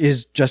 Breach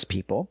is just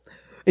people.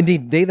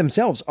 Indeed, they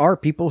themselves are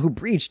people who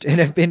breached and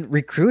have been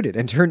recruited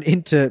and turned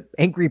into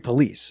angry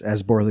police,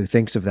 as Borlu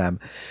thinks of them.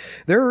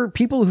 There are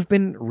people who've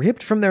been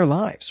ripped from their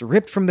lives,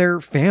 ripped from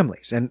their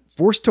families, and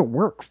forced to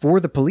work for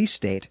the police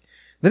state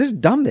that has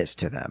done this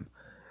to them.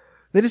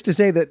 That is to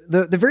say that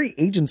the very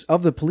agents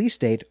of the police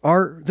state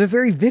are the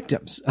very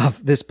victims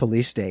of this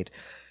police state.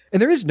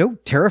 And there is no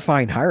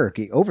terrifying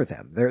hierarchy over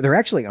them. There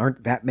actually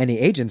aren't that many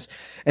agents,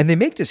 and they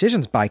make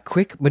decisions by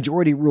quick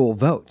majority rule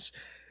votes.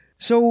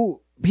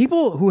 So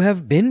people who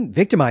have been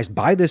victimized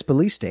by this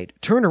police state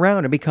turn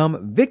around and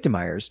become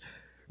victimiers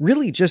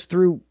really just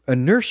through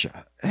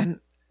inertia.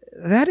 And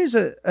that is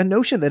a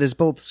notion that is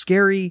both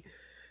scary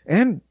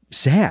and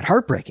sad,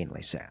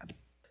 heartbreakingly sad.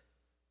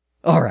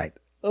 All right.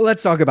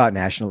 Let's talk about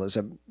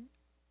nationalism.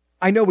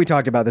 I know we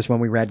talked about this when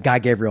we read Guy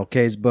Gabriel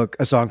Kay's book,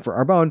 A Song for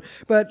Arbonne,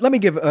 but let me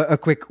give a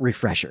quick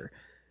refresher.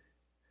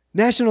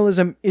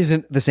 Nationalism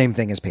isn't the same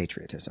thing as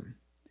patriotism.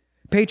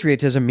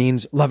 Patriotism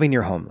means loving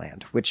your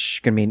homeland,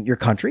 which can mean your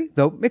country,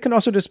 though it can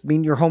also just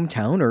mean your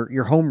hometown or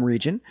your home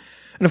region.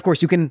 And of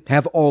course, you can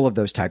have all of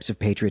those types of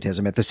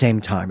patriotism at the same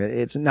time.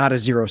 It's not a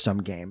zero-sum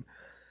game.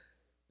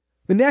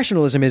 But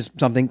nationalism is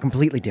something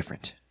completely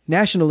different.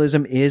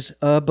 Nationalism is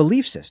a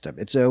belief system.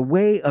 It's a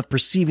way of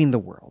perceiving the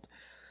world.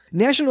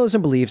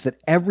 Nationalism believes that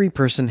every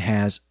person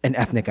has an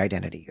ethnic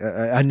identity,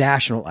 a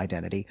national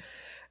identity,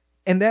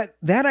 and that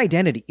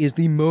identity is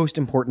the most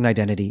important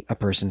identity a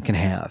person can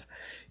have.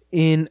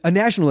 In a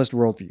nationalist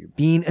worldview,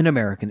 being an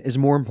American is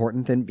more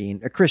important than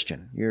being a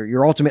Christian.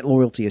 Your ultimate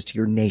loyalty is to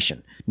your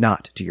nation,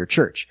 not to your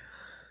church.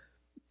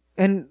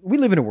 And we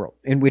live in a world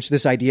in which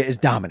this idea is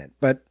dominant,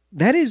 but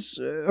that is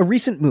a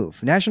recent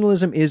move.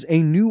 Nationalism is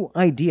a new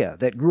idea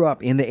that grew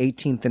up in the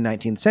 18th and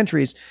 19th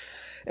centuries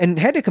and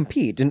had to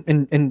compete,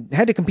 and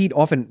had to compete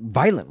often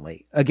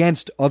violently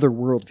against other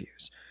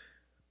worldviews.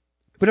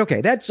 But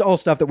okay, that's all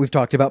stuff that we've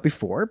talked about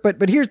before,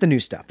 but here's the new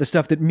stuff, the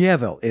stuff that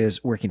Miéville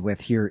is working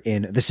with here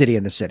in The City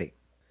and the City.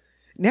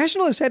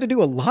 Nationalists had to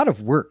do a lot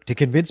of work to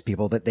convince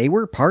people that they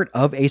were part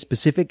of a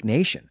specific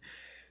nation.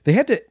 They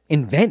had to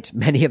invent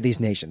many of these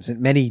nations and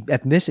many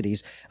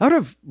ethnicities out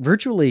of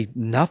virtually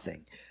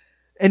nothing.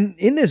 And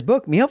in this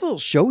book, Miéville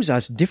shows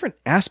us different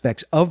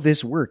aspects of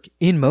this work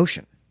in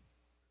motion.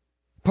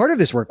 Part of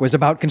this work was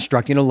about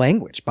constructing a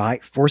language by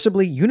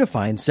forcibly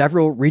unifying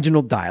several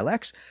regional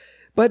dialects,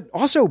 but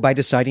also by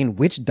deciding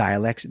which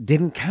dialects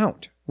didn't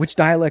count, which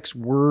dialects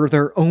were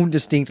their own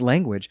distinct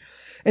language,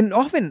 and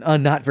often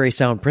on not very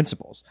sound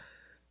principles.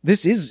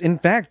 This is, in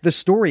fact, the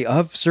story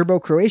of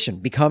Serbo-Croatian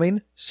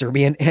becoming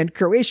Serbian and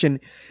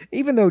Croatian,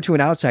 even though to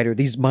an outsider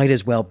these might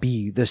as well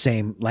be the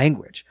same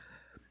language.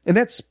 And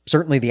that's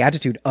certainly the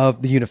attitude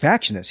of the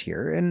unifactionists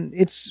here, and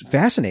it's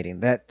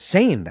fascinating that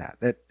saying that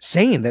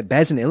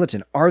Bez and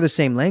Illiton are the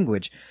same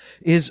language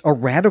is a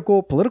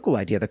radical political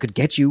idea that could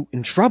get you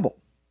in trouble.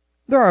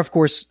 There are, of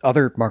course,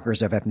 other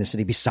markers of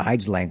ethnicity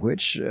besides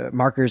language,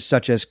 markers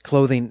such as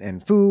clothing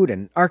and food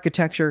and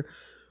architecture.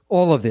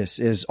 All of this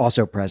is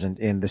also present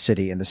in The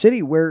City and the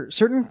City, where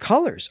certain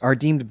colors are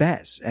deemed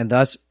Bez and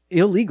thus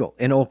illegal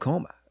in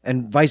Olcoma,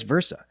 and vice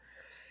versa.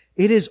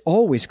 It is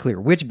always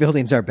clear which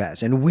buildings are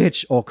Bez and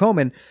which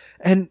Olcomen,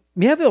 and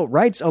Miéville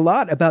writes a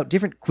lot about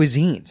different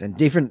cuisines and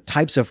different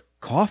types of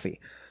coffee.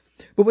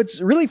 But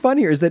what's really fun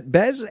here is that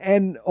Bez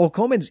and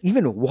Olkomans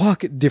even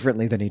walk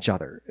differently than each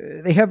other.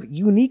 They have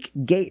unique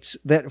gaits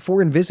that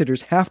foreign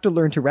visitors have to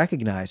learn to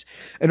recognize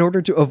in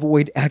order to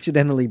avoid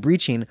accidentally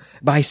breaching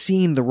by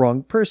seeing the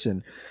wrong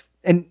person.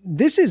 And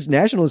this is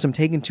nationalism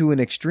taken to an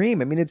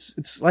extreme. I mean,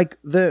 it's like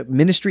the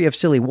Ministry of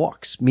Silly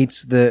Walks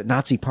meets the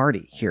Nazi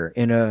Party here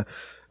in a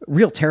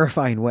real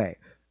terrifying way.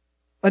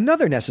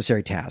 Another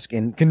necessary task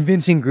in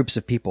convincing groups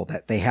of people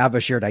that they have a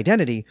shared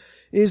identity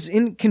is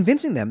in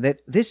convincing them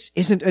that this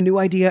isn't a new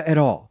idea at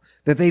all,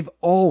 that they've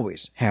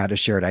always had a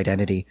shared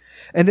identity,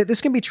 and that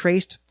this can be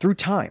traced through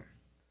time.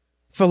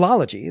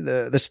 Philology,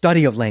 the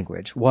study of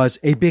language, was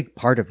a big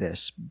part of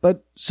this,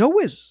 but so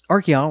was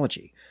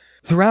archaeology.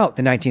 Throughout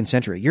the 19th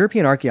century,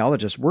 European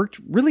archaeologists worked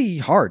really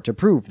hard to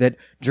prove that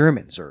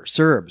Germans or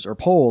Serbs or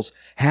Poles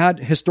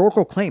had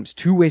historical claims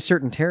to a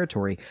certain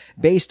territory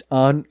based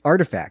on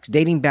artifacts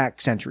dating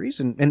back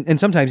centuries and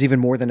sometimes even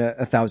more than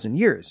 1,000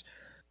 years.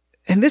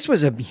 And this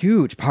was a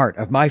huge part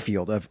of my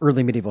field of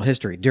early medieval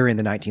history during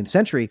the 19th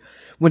century,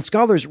 when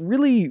scholars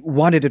really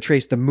wanted to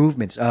trace the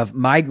movements of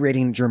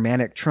migrating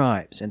Germanic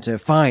tribes and to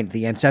find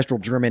the ancestral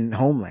German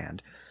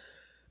homeland.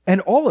 And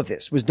all of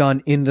this was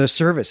done in the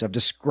service of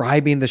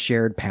describing the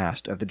shared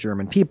past of the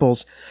German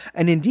peoples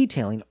and in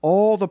detailing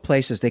all the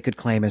places they could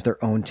claim as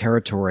their own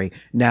territory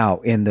now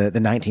in the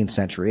 19th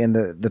century and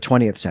the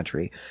 20th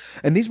century.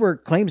 And these were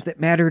claims that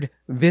mattered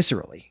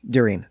viscerally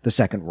during the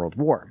Second World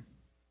War.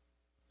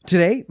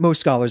 Today, most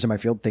scholars in my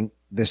field think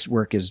this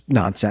work is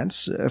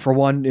nonsense. For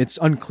one, it's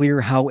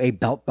unclear how a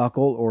belt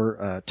buckle or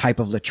a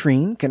type of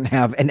latrine can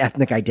have an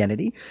ethnic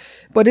identity,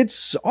 but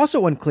it's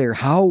also unclear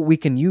how we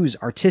can use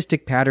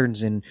artistic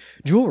patterns in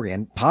jewelry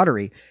and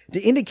pottery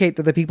to indicate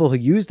that the people who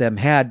used them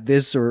had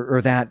this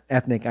or that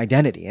ethnic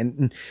identity.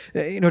 And,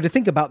 to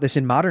think about this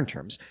in modern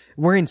terms,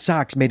 wearing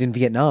socks made in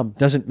Vietnam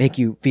doesn't make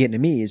you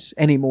Vietnamese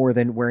any more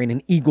than wearing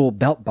an eagle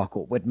belt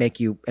buckle would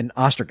make you an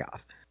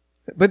Ostrogoth.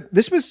 But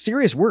this was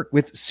serious work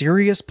with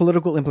serious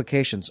political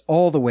implications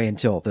all the way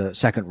until the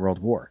Second World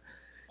War.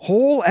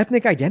 Whole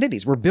ethnic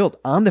identities were built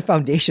on the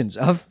foundations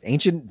of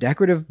ancient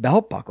decorative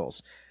belt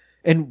buckles,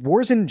 and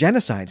wars and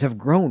genocides have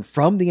grown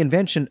from the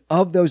invention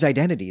of those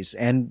identities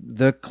and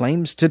the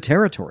claims to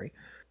territory.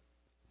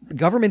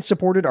 Governments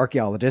supported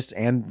archaeologists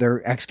and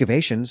their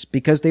excavations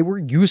because they were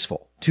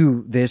useful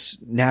to this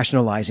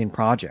nationalizing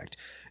project,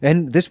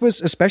 and this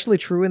was especially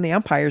true in the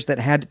empires that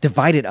had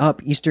divided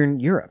up Eastern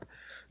Europe.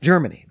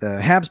 Germany,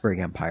 the Habsburg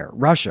Empire,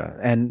 Russia,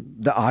 and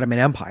the Ottoman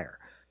Empire.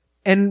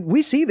 And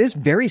we see this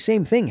very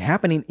same thing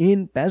happening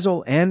in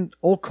Bezel and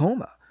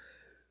Olkoma.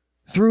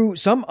 Through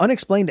some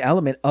unexplained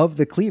element of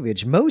the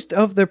cleavage, most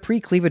of the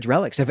pre-cleavage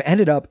relics have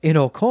ended up in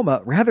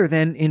Olkoma rather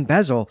than in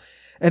Bezel,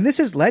 and this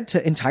has led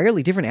to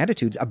entirely different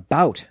attitudes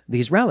about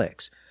these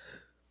relics.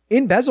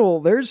 In Bezel,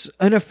 there's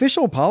an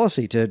official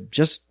policy to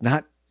just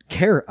not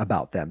care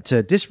about them,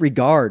 to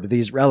disregard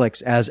these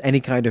relics as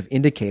any kind of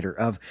indicator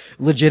of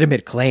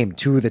legitimate claim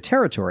to the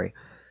territory.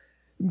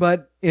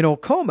 But in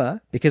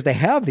Olkoma, because they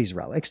have these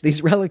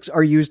relics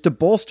are used to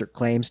bolster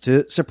claims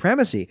to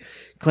supremacy,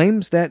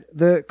 claims that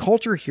the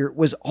culture here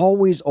was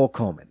always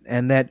Olkoman,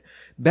 and that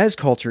Bez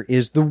culture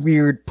is the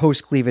weird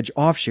post-cleavage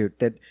offshoot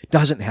that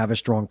doesn't have a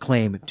strong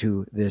claim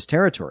to this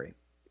territory.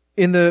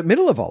 In the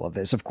middle of all of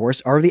this, of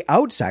course, are the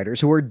outsiders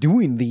who are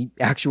doing the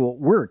actual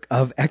work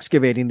of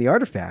excavating the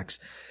artifacts.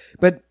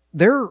 But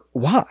they're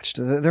watched.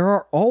 There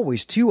are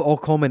always two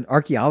Olkoman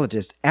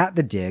archaeologists at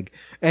the dig,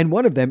 and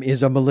one of them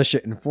is a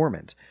militia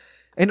informant.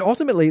 And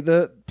ultimately,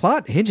 the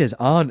plot hinges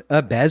on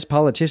a Bez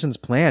politician's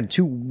plan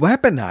to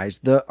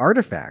weaponize the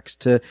artifacts,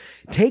 to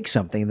take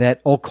something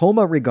that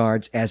Olkoma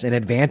regards as an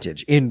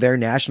advantage in their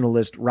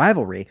nationalist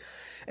rivalry,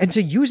 and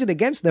to use it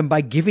against them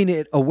by giving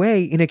it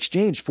away in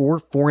exchange for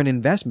foreign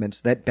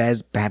investments that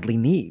Bez badly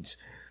needs.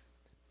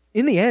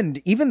 In the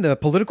end, even the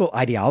political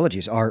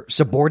ideologies are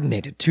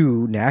subordinated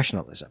to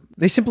nationalism.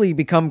 They simply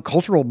become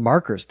cultural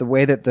markers the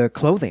way that the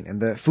clothing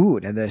and the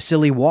food and the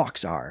silly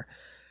walks are.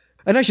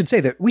 And I should say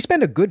that we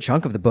spend a good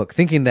chunk of the book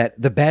thinking that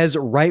the Bez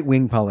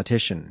right-wing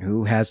politician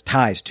who has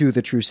ties to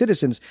the true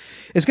citizens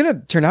is going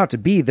to turn out to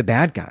be the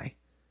bad guy.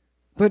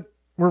 But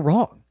we're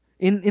wrong.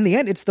 In the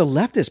end, it's the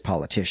leftist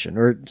politician,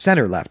 or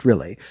center-left,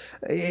 really.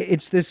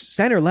 It's this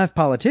center-left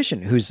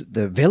politician who's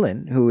the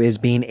villain, who is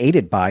being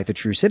aided by the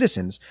true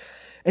citizens.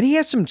 And he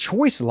has some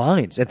choice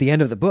lines at the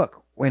end of the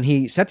book when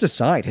he sets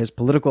aside his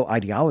political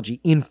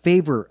ideology in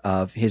favor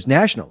of his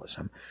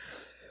nationalism.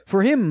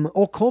 For him,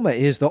 Olkoma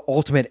is the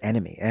ultimate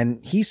enemy,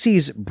 and he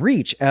sees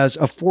Breach as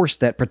a force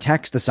that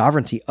protects the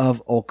sovereignty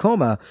of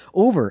Olkoma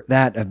over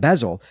that of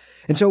Bezel,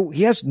 and so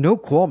he has no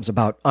qualms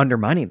about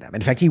undermining them.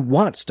 In fact, he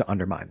wants to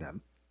undermine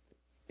them.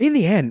 In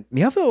the end,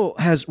 Melville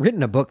has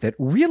written a book that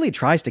really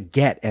tries to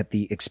get at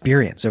the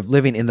experience of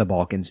living in the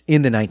Balkans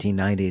in the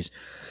 1990s,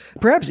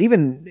 perhaps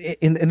even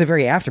in the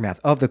very aftermath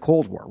of the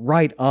Cold War,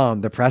 right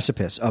on the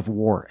precipice of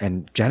war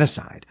and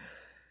genocide.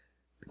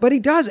 But he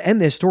does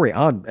end this story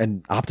on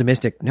an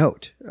optimistic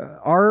note.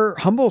 Our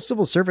humble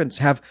civil servants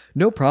have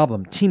no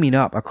problem teaming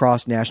up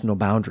across national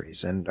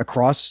boundaries and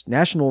across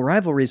national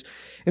rivalries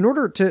in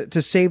order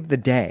to save the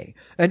day.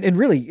 And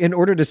really, in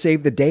order to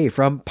save the day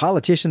from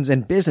politicians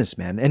and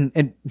businessmen,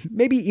 and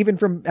maybe even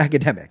from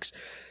academics.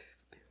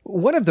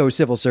 One of those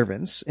civil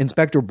servants,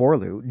 Inspector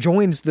Borlu,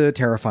 joins the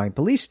terrifying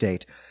police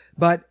state,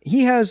 but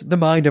he has the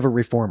mind of a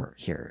reformer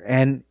here,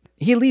 and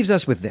he leaves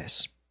us with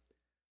this.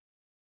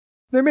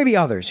 There may be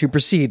others who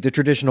proceed the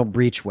traditional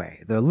breach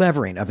way, the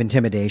levering of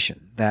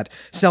intimidation, that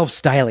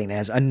self-styling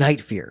as a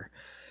night fear,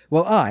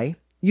 while I,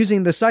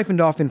 using the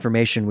siphoned-off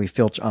information we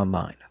filch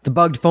online, the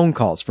bugged phone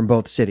calls from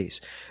both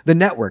cities, the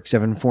networks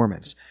of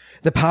informants,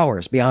 the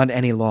powers beyond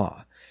any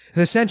law,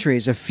 the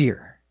centuries of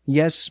fear,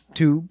 yes,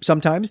 to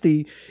sometimes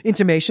the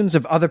intimations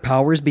of other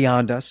powers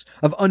beyond us,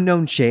 of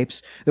unknown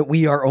shapes, that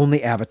we are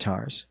only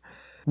avatars,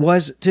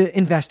 was to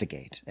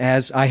investigate,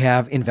 as I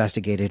have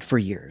investigated for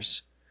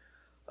years.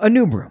 A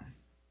new broom.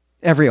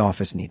 Every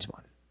office needs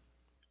one.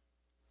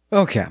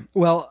 Okay,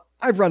 well,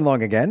 I've run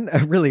long again.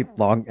 Really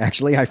long,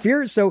 actually, I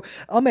fear, so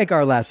I'll make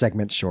our last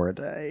segment short.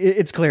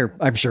 It's clear,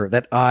 I'm sure,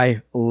 that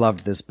I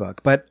loved this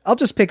book, but I'll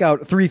just pick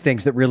out 3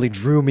 things that really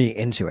drew me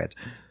into it.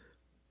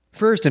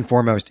 First and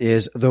foremost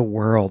is the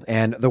world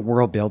and the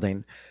world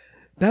building.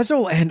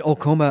 Bezel and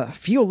Olcoma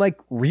feel like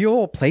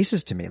real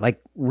places to me,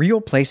 like real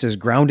places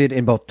grounded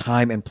in both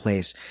time and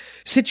place,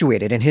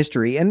 situated in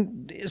history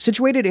and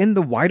situated in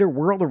the wider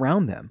world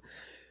around them.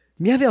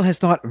 Mieville has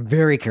thought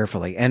very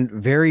carefully and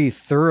very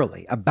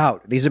thoroughly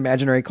about these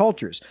imaginary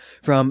cultures,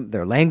 from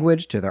their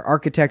language to their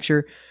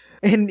architecture,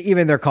 and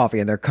even their coffee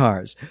and their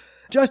cars.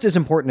 Just as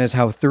important as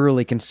how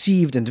thoroughly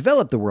conceived and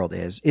developed the world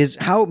is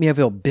how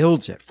Mieville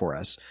builds it for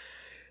us.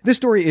 This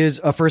story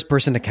is a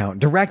first-person account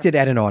directed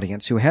at an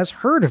audience who has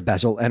heard of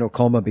Bezel and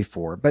Olcoma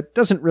before, but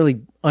doesn't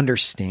really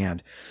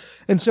understand.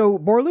 And so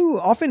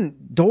Borlu often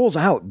doles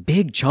out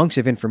big chunks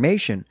of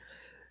information,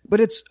 but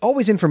it's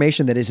always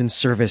information that is in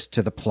service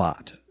to the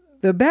plot.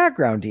 The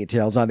background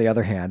details, on the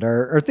other hand,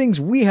 are things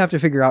we have to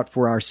figure out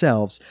for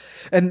ourselves.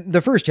 And the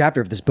first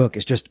chapter of this book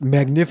is just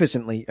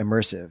magnificently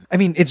immersive. I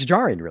mean, it's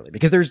jarring, really,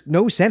 because there's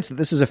no sense that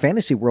this is a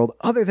fantasy world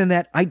other than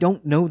that I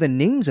don't know the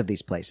names of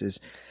these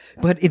places.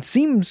 But it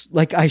seems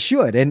like I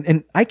should,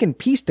 and I can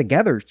piece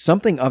together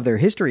something of their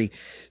history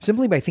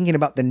simply by thinking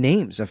about the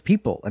names of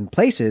people and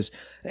places,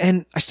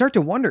 and I start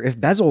to wonder if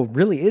Bezel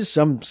really is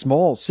some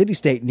small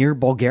city-state near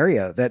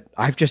Bulgaria that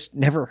I've just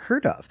never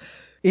heard of.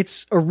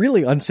 It's a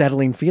really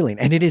unsettling feeling,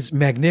 and it is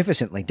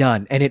magnificently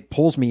done, and it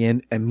pulls me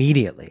in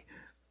immediately.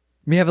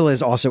 Mieville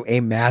is also a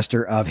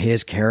master of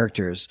his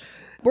characters.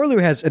 Borlu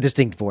has a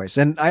distinct voice,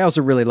 and I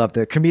also really love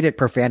the comedic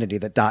profanity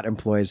that Dot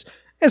employs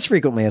as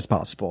frequently as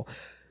possible.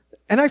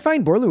 And I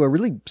find Borlu a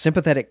really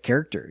sympathetic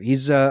character.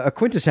 He's a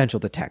quintessential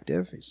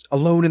detective. He's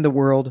alone in the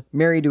world,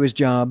 married to his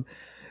job.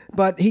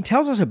 But he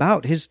tells us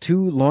about his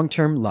 2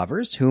 long-term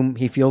lovers, whom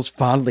he feels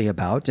fondly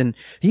about, and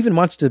he even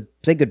wants to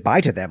say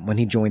goodbye to them when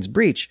he joins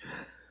Breach.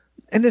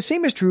 And the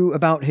same is true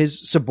about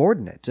his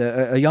subordinate,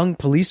 a young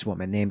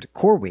policewoman named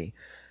Corwi.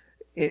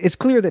 It's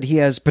clear that he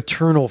has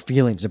paternal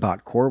feelings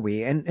about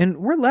Corwi, and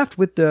we're left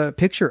with the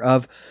picture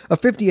of a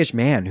 50-ish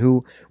man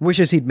who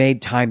wishes he'd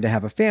made time to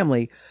have a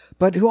family,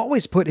 but who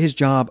always put his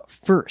job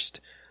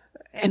first.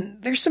 And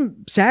there's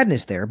some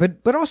sadness there,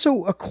 but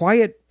also a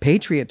quiet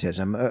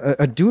patriotism,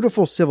 a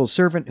dutiful civil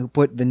servant who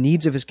put the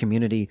needs of his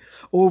community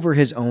over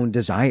his own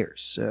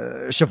desires.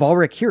 A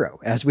chivalric hero,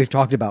 as we've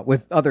talked about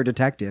with other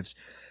detectives.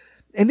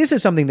 And this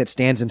is something that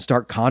stands in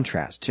stark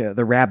contrast to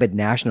the rabid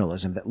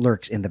nationalism that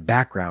lurks in the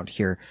background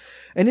here,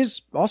 and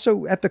is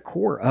also at the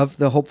core of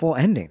the hopeful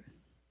ending.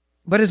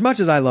 But as much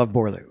as I love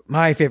Borlu,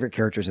 my favorite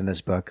characters in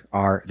this book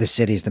are the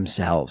cities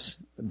themselves,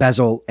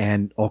 Bezel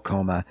and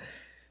Olcoma.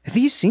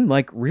 These seem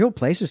like real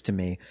places to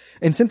me,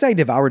 and since I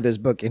devoured this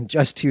book in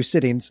just 2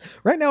 sittings,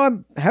 right now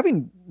I'm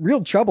having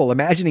real trouble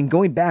imagining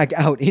going back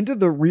out into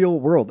the real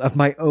world of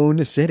my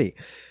own city.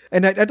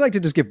 And I'd like to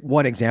just give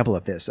one example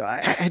of this.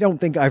 I don't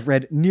think I've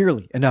read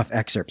nearly enough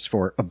excerpts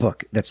for a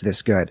book that's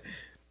this good.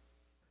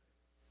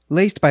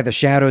 Laced by the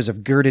shadows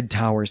of girded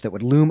towers that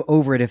would loom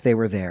over it if they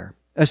were there,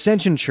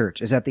 Ascension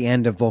Church is at the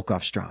end of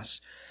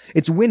Volkofstrasse,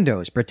 its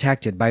windows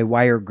protected by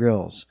wire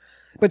grills,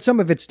 but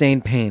some of its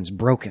stained panes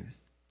broken.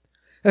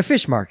 A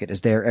fish market is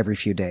there every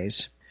few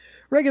days.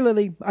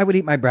 Regularly, I would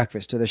eat my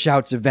breakfast to the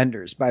shouts of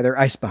vendors by their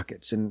ice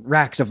buckets and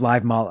racks of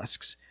live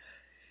mollusks.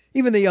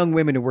 Even the young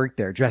women who worked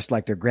there dressed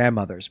like their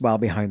grandmothers while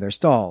behind their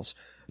stalls,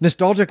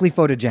 nostalgically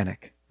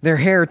photogenic, their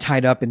hair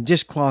tied up in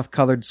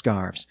dishcloth-colored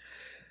scarves,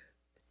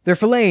 their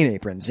filleting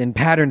aprons in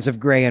patterns of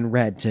gray and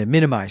red to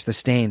minimize the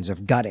stains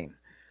of gutting.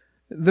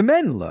 The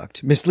men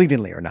looked,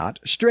 misleadingly or not,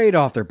 straight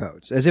off their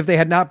boats, as if they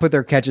had not put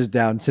their catches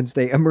down since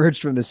they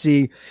emerged from the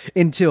sea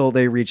until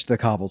they reached the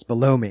cobbles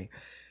below me.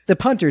 The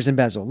punters in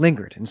Bezel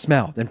lingered and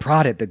smelled and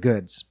prodded the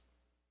goods.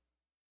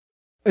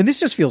 And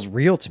this just feels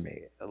real to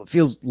me. It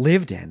feels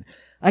lived in.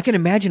 I can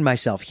imagine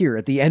myself here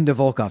at the end of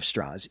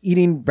Volkofstrasse,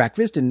 eating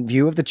breakfast in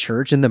view of the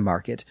church and the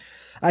market.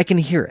 I can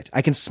hear it,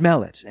 I can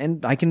smell it,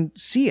 and I can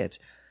see it.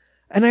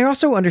 And I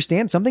also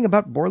understand something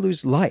about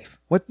Borlu's life,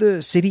 what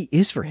the city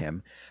is for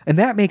him, and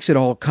that makes it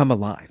all come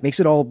alive,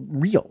 makes it all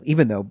real,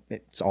 even though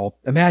it's all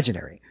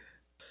imaginary.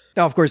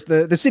 Now, of course,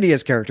 the city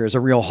as character is a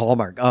real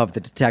hallmark of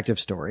the detective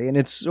story, and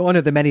it's one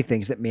of the many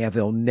things that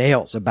Mieville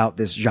nails about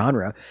this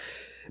genre.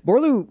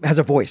 Borlu has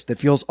a voice that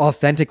feels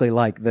authentically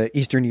like the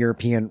Eastern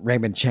European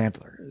Raymond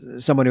Chandler,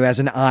 someone who has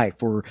an eye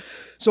for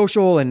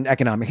social and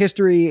economic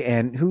history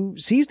and who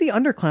sees the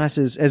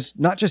underclasses as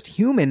not just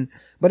human,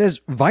 but as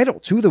vital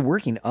to the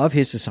working of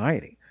his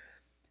society.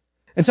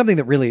 And something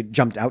that really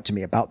jumped out to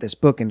me about this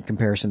book in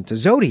comparison to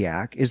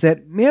Zodiac is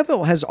that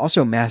Mieville has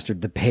also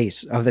mastered the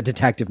pace of the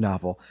detective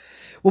novel.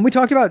 When we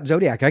talked about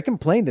Zodiac, I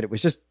complained that it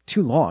was just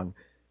too long.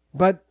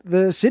 But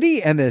The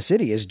City and the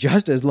City is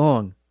just as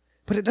long.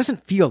 But it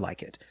doesn't feel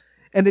like it.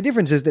 And the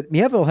difference is that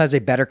Mieville has a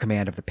better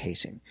command of the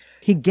pacing.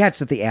 He gets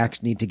that the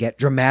acts need to get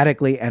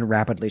dramatically and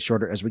rapidly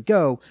shorter as we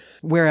go,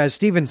 whereas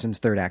Stevenson's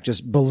third act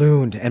just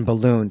ballooned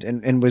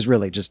and was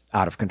really just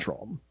out of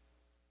control.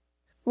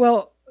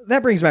 Well,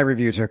 that brings my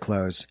review to a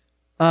close.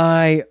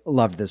 I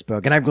loved this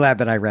book, and I'm glad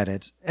that I read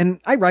it.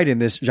 And I write in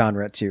this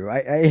genre, too.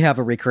 I have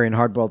a recurring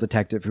hardboiled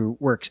detective who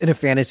works in a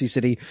fantasy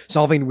city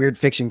solving weird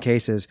fiction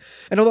cases.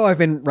 And although I've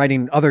been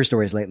writing other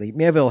stories lately,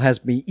 Mieville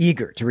has me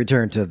eager to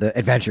return to the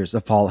adventures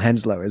of Paul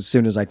Henslow as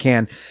soon as I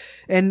can.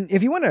 And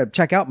if you want to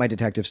check out my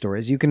detective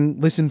stories, you can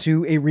listen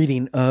to a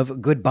reading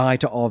of Goodbye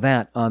to All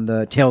That on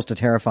the Tales to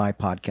Terrify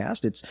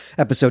podcast. It's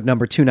episode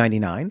number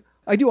 299.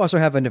 I do also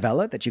have a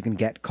novella that you can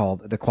get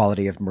called The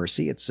Quality of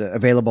Mercy. It's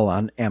available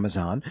on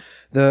Amazon.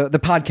 The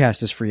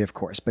podcast is free, of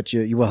course, but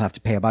you will have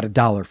to pay about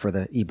 $1 for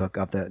the ebook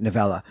of the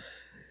novella.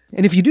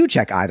 And if you do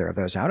check either of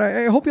those out,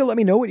 I hope you'll let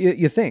me know what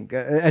you think,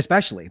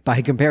 especially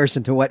by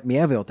comparison to what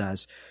Mieville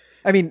does.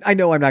 I mean, I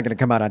know I'm not going to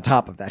come out on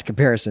top of that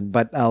comparison,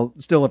 but I'll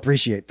still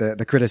appreciate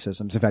the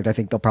criticisms. In fact, I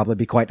think they'll probably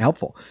be quite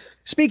helpful.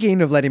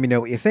 Speaking of letting me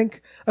know what you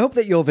think, I hope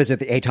that you'll visit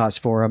the ATOS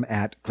forum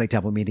at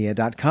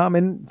claytemplemedia.com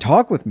and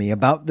talk with me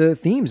about the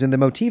themes and the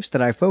motifs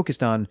that I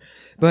focused on,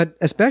 but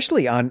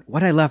especially on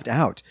what I left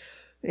out.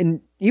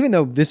 And even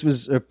though this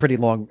was a pretty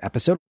long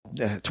episode,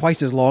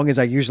 twice as long as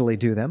I usually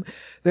do them,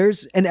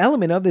 there's an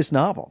element of this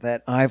novel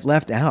that I've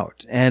left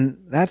out, and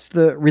that's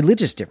the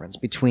religious difference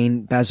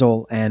between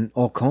Bezel and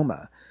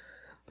Olkoma.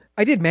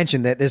 I did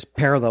mention that this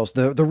parallels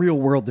the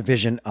real-world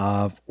division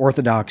of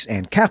Orthodox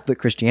and Catholic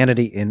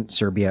Christianity in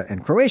Serbia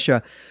and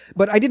Croatia,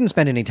 but I didn't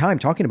spend any time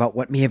talking about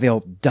what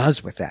Mieville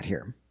does with that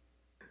here.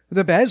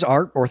 The Bez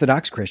are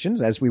Orthodox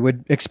Christians, as we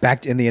would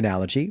expect in the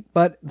analogy,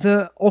 but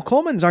the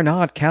Olkomans are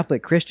not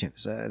Catholic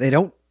Christians. They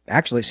don't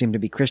actually seem to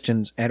be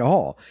Christians at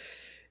all.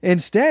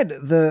 Instead,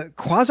 the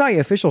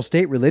quasi-official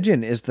state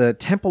religion is the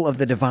Temple of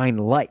the Divine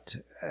Light,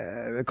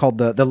 called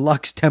the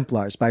Lux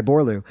Templars by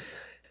Borlu.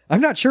 I'm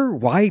not sure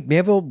why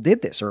Mieville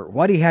did this or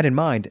what he had in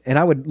mind, and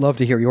I would love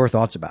to hear your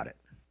thoughts about it.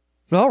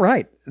 All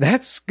right,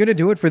 that's going to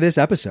do it for this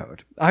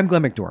episode. I'm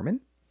Glenn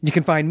McDorman. You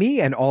can find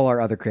me and all our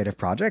other creative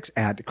projects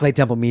at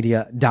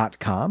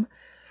claytemplemedia.com.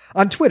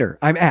 On Twitter,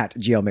 I'm at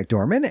GL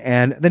McDorman,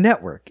 and the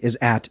network is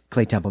at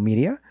Clay Temple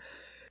Media.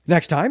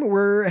 Next time,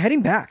 we're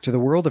heading back to the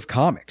world of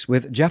comics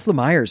with Jeff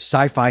Lemire's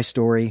sci-fi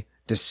story,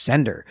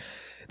 Descender.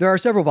 There are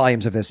several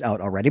volumes of this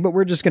out already, but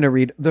we're just going to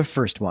read the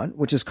first one,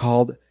 which is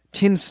called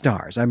Tin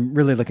Stars. I'm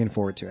really looking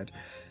forward to it.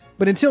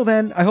 But until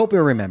then, I hope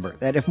you'll remember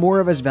that if more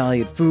of us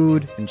valued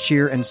food and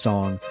cheer and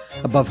song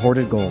above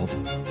hoarded gold,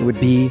 it would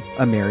be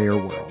a merrier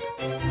world.